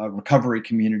sort of recovery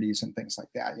communities and things like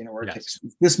that. Where it Yes. takes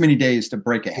this many days to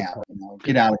break a Good habit. point. Get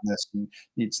Good out of point. this and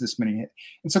needs this many.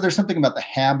 And so there's something about the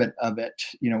habit of it.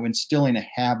 Instilling a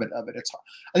habit of it.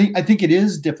 I think it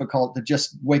is difficult to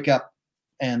just wake up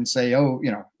and say, oh,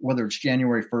 whether it's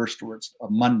January 1st or it's a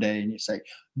Monday, and you say,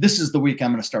 this is the week I'm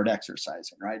going to start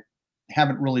exercising, right?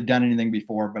 Haven't really done anything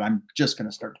before, but I'm just going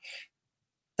to start.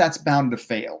 That's bound to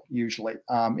fail usually.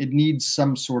 It needs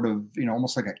some sort of,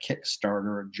 almost like a kickstart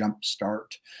or a jump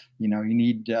start. You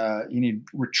need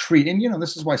retreat, and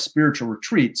this is why spiritual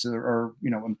retreats are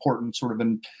important, sort of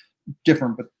in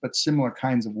different but similar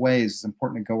kinds of ways. It's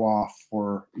important to go off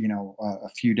for a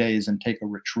few days and take a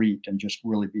retreat and just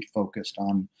really be focused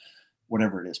on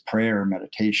whatever it is, prayer,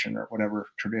 meditation, or whatever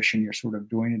tradition you're sort of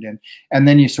doing it in. And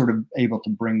then you sort of able to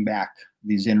bring back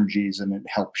these energies, and it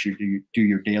helps you do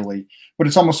your daily, but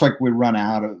it's almost like we run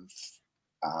out of,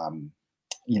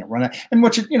 run out. And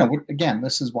again,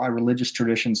 this is why religious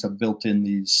traditions have built in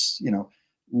these,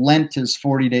 Lent is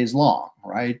 40 days long,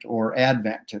 right? Or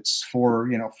Advent, it's 4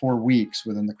 weeks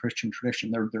within the Christian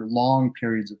tradition. They're long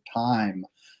periods of time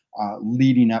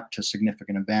leading up to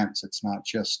significant events. It's not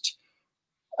just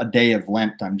a day of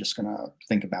Lent. I'm just going to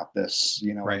think about this.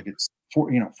 Right. It's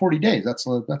 40 days. That's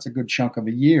a good chunk of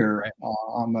a year Right.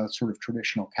 on the sort of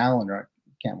traditional calendar.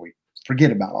 Can't we forget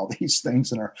about all these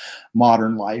things in our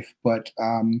modern life? But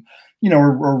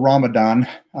or Ramadan.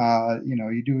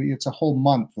 It's a whole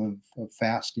month of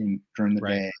fasting during the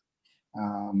Right. day.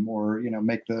 Or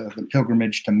make the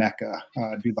pilgrimage to Mecca,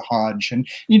 do the Hajj, and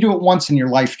you do it once in your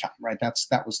lifetime, right?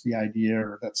 That was the idea,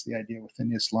 or that's the idea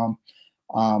within Islam.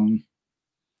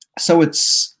 So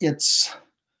it's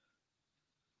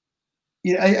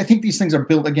I think these things are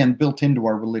built into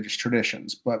our religious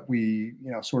traditions, but we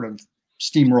sort of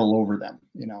steamroll over them.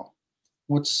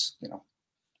 What's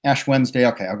Ash Wednesday?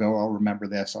 Okay, I'll remember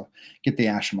this. I'll get the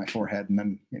ash on my forehead, and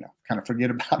then kind of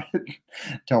forget about it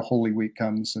until Holy Week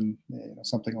comes, and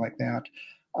something like that.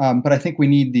 But I think we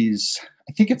need these.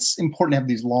 I think it's important to have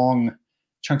these long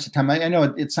chunks of time. I know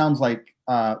it sounds like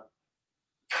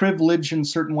privilege in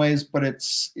certain ways, but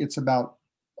it's about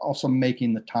also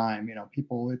making the time.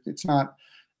 People, it's not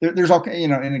there's all,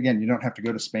 and again, you don't have to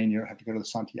go to Spain, you don't have to go to the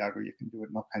Santiago, you can do it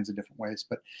in all kinds of different ways,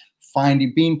 but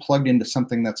being plugged into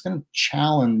something that's going to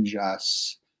challenge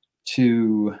us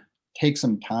to take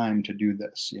some time to do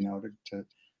this, to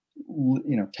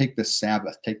take this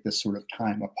Sabbath, take this sort of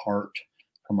time apart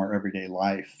from our everyday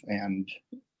life, and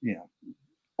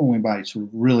only by sort of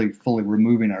really fully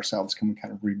removing ourselves can we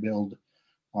kind of rebuild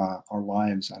our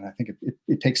lives. And I think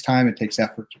it takes time, it takes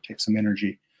effort, it takes some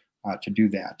energy to do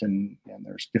that. And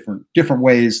there's different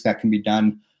ways that can be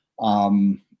done.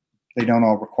 They don't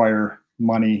all require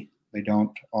money. They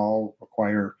don't all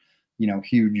require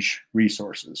huge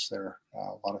resources. There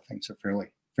are a lot of things are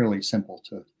fairly simple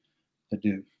to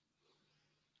do.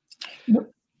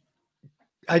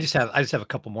 I just have a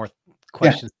couple more Yeah.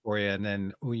 questions for you, and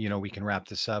then we can wrap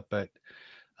this up. But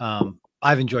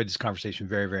I've enjoyed this conversation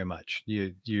very, very much.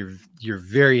 You're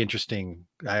very interesting.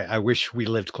 I wish we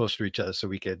lived closer to each other so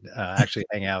we could actually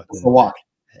hang out For a walk.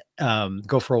 and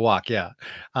go for a walk. Yeah.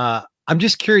 I'm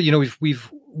just curious.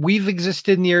 We've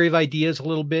existed in the area of ideas a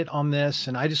little bit on this,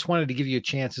 and I just wanted to give you a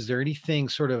chance. Is there anything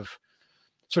sort of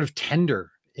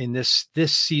tender in this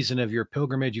season of your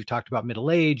pilgrimage? You've talked about middle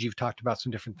age. You've talked about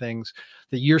some different things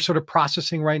that you're sort of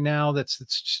processing right now. That's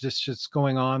just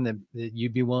going on that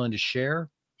you'd be willing to share.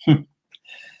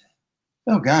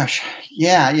 Oh gosh,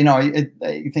 yeah.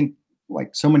 I think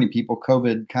like so many people,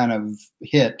 COVID kind of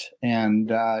hit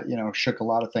and, shook a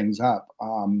lot of things up.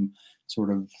 Sort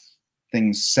of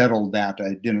things settled that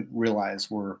I didn't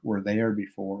realize were there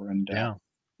before. And, Yeah.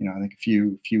 I think a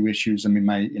few issues. I mean,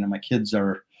 my kids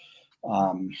are,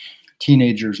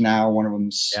 teenagers now. One of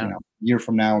them's, Yeah. a year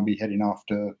from now will be heading off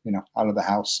to, out of the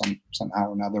house somehow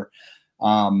or another.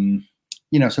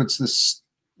 So it's this,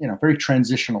 very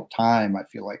transitional time. I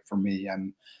feel like for me,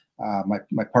 I'm,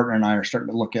 my partner and I are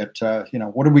starting to look at,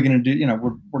 what are we going to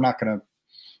do? We're not going to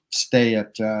stay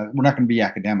at, we're not going to be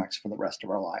academics for the rest of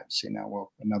our lives.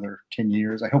 Well, another 10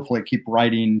 years, I hopefully keep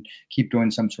writing, keep doing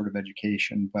some sort of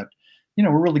education, but,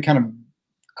 we're really kind of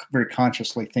very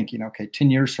consciously thinking, okay,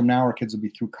 10 years from now, our kids will be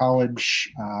through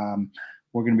college.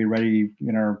 We're going to be ready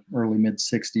in our early mid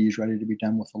 60s, ready to be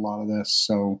done with a lot of this.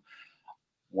 So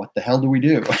what the hell do we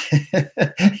do?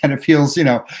 And it feels,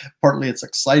 partly it's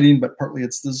exciting, but partly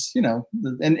it's this,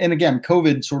 and again,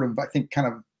 COVID sort of, I think, kind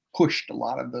of pushed a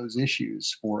lot of those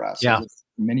issues for us, Yeah. as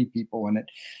many people. And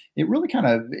it really kind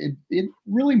of, it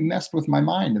really messed with my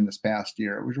mind in this past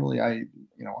year. It was really,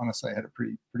 honestly, I had a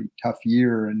pretty tough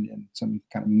year and some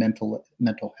kind of mental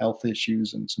health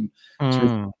issues and some sort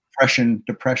of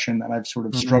depression that I've sort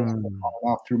of struggled with on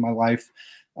and off through my life,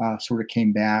 sort of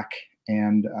came back.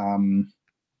 And,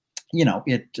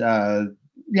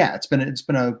 it's been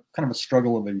a kind of a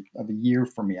struggle of a year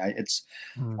for me. It's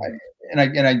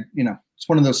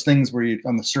one of those things where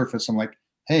on the surface, I'm like,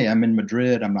 hey, I'm in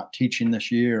Madrid. I'm not teaching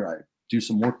this year. I do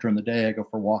some work during the day. I go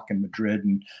for a walk in Madrid,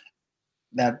 and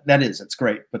it's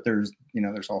great. But there's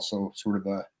also sort of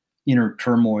a inner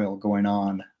turmoil going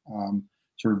on.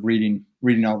 Sort of reading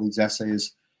all these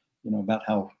essays, about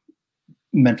how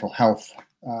mental health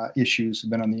issues have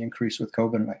been on the increase with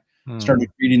COVID, and I started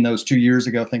reading those 2 years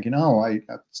ago, thinking,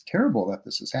 that's terrible that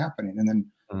this is happening. And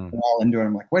then all into it,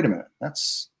 I'm like, wait a minute,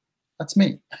 that's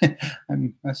me.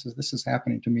 This is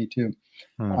happening to me too.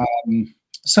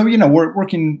 So we're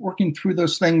working through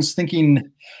those things,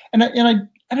 thinking, and I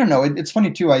don't know. It's funny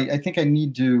too. I think I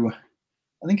need a,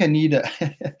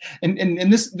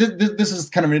 and this is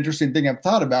kind of an interesting thing I've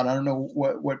thought about. I don't know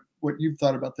what you've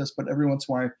thought about this, but every once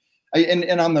in a while,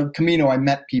 and on the Camino, I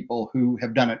met people who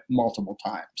have done it multiple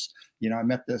times. I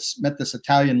met this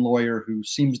Italian lawyer who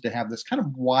seems to have this kind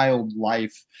of wild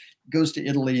life, goes to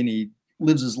Italy and he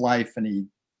lives his life and he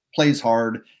plays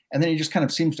hard. And then he just kind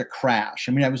of seems to crash.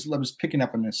 I mean, I was picking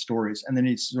up on his stories, and then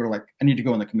he's sort of like, I need to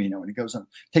go on the Camino. And he goes on,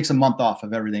 takes a month off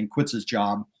of everything, quits his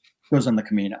job, goes on the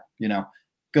Camino,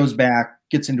 goes back,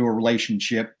 gets into a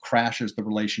relationship, crashes the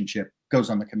relationship, goes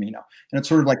on the Camino. And it's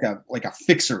sort of like a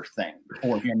fixer thing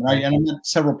for him. And I met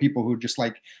several people who just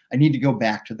like, I need to go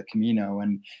back to the Camino.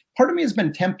 And part of me has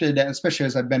been tempted, especially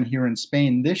as I've been here in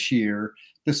Spain this year,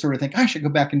 to sort of think, I should go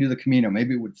back and do the Camino.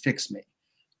 Maybe it would fix me.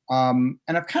 And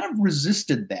I've kind of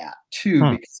resisted that too,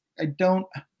 because I don't,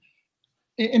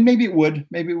 and maybe it would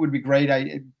be great.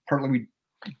 We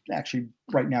actually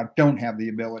right now don't have the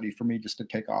ability for me just to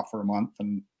take off for a month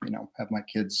and, have my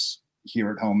kids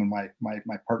here at home and my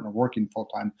partner working full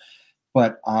time.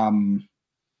 But I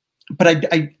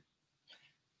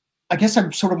guess I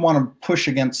sort of want to push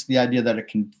against the idea that it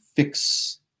can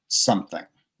fix something,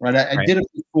 right? I did it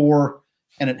before,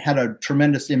 and it had a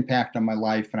tremendous impact on my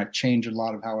life, and I changed a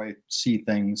lot of how I see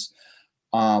things.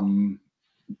 But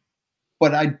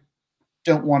I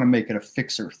don't want to make it a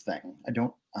fixer thing. I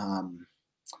don't know.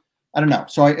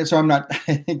 So I'm not,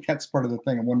 I think that's part of the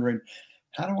thing. I'm wondering,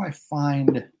 how do I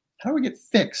get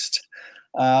fixed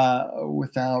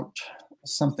without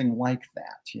something like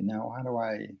that? How do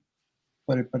I,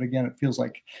 but again, it feels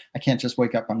like I can't just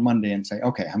wake up on Monday and say,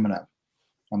 okay, I'm going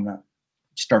to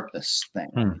start this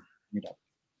thing.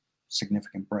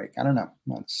 Significant break. I don't know.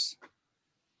 That's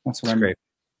what I'm great.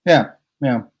 Yeah.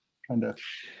 Trying to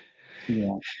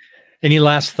figure out. Any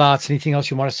last thoughts? Anything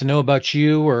else you want us to know about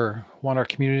you or want our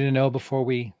community to know before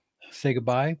we say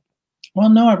goodbye? Well,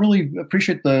 no, I really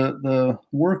appreciate the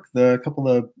work, the couple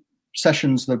of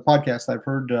sessions, the podcasts I've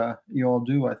heard you all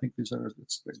do. I think it's a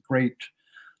great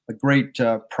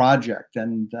project,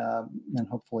 and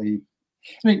hopefully,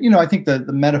 I think the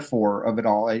metaphor of it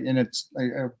all, I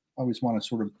always want to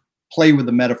sort of play with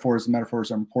the metaphors. The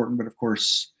metaphors are important, but of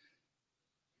course,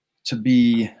 to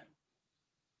be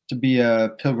a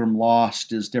pilgrim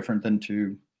lost is different than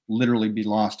to literally be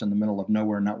lost in the middle of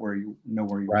nowhere, not where you know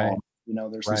where you are.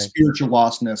 There's the spiritual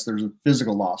lostness, there's a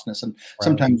physical lostness, and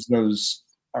sometimes those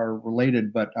are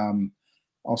related. But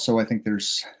also, I think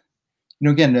there's,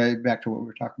 again, back to what we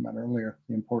were talking about earlier,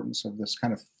 the importance of this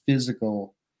kind of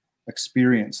physical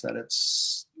experience, that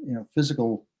it's,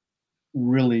 physical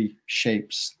really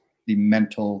shapes the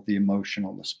mental, the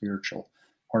emotional, the spiritual.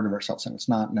 part of ourselves, and it's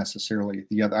not necessarily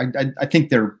the other. I think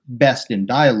they're best in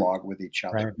dialogue with each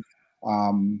other.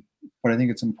 Right. But I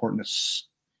think it's important to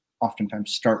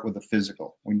oftentimes start with the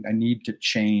physical. I need to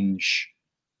change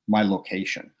my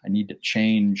location. I need to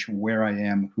change where I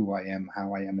am, who I am,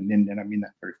 how I am, and I mean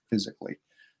that very physically.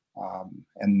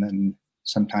 And then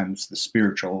sometimes the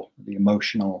spiritual, the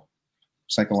emotional,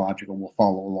 psychological will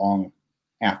follow along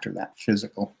after that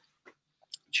physical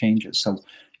changes. So,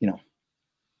 you know,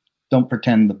 don't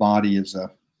pretend the body is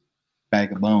a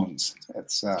bag of bones.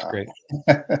 It's great.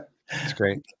 It's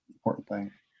great. Important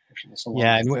thing.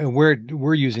 Yeah, and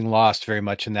we're using lost very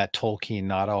much in that Tolkien,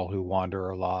 not all who wander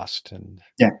are lost, and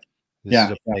yeah, this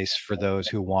is a place for those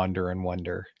who wander and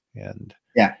wonder, and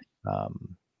yeah.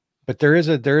 But there is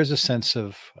a sense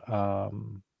of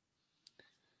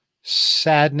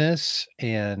sadness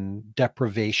and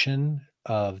deprivation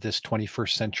of this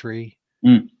 21st century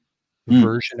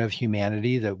version of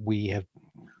humanity that we have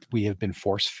been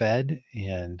force fed,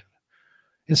 and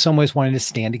in some ways wanting to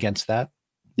stand against that,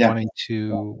 wanting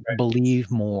to believe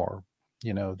more,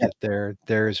 you know, that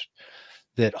there's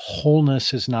that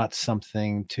wholeness is not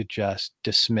something to just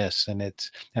dismiss, and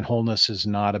wholeness is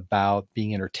not about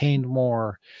being entertained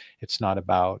more. It's not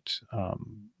about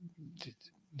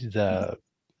the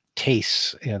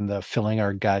tastes and the filling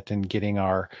our gut and getting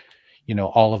our, you know,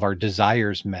 all of our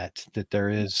desires met, that there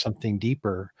is something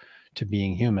deeper to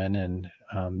being human. And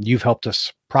you've helped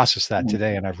us process that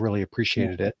today, and I've really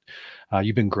appreciated it.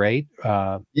 You've been great.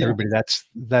 Everybody, that's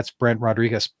Brent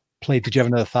Rodriguez-Plateis. Did you have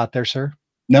another thought there, sir?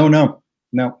 No,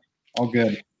 all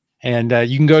good. And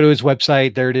you can go to his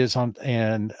website. There it is on,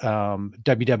 and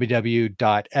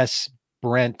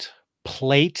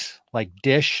www.sbrentplate, like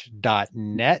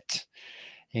dish.net.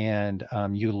 And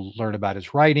you'll learn about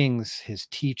his writings, his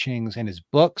teachings, and his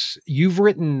books. You've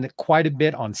written quite a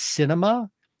bit on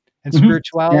cinema and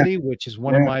spirituality, which is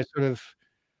one of my sort of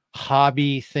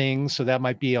hobby things. So that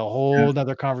might be a whole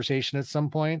other conversation at some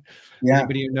point.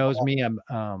 Anybody who knows me, I'm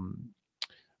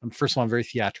first of all, I'm very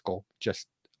theatrical, just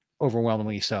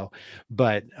overwhelmingly so.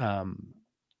 But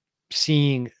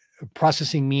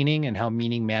processing meaning and how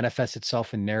meaning manifests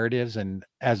itself in narratives, and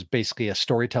as basically a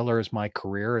storyteller is my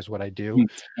career, is what I do.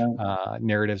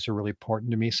 Narratives are really important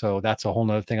to me. So that's a whole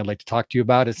nother thing I'd like to talk to you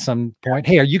about at some point.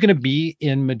 Hey, are you going to be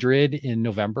in Madrid in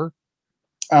November?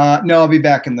 No, I'll be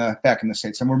back in the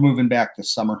States, and we're moving back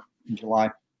this summer in July.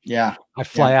 Yeah. I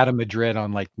fly out of Madrid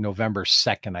on like November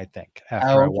 2nd, I think,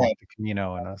 after I walked the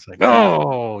Camino, and I was like,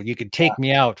 oh, you could take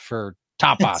me out for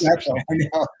tapas. Exactly.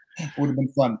 Would have been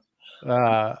fun.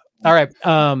 All right.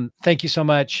 Thank you so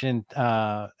much. And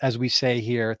as we say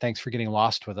here, thanks for getting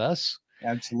lost with us.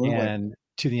 Absolutely. And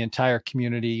to the entire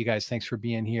community, you guys, thanks for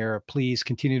being here. Please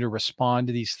continue to respond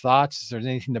to these thoughts. If there's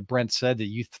anything that Brent said that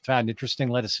you found interesting,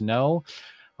 let us know.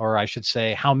 Or I should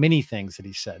say, how many things that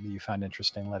he said that you found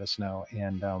interesting, let us know.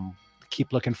 And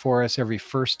keep looking for us every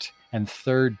first and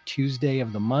third Tuesday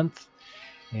of the month.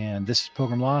 And this is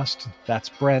Pilgrim Lost. That's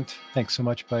Brent. Thanks so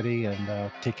much, buddy.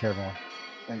 And take care, everyone.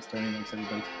 Thanks, Tony. Thanks,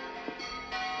 everybody.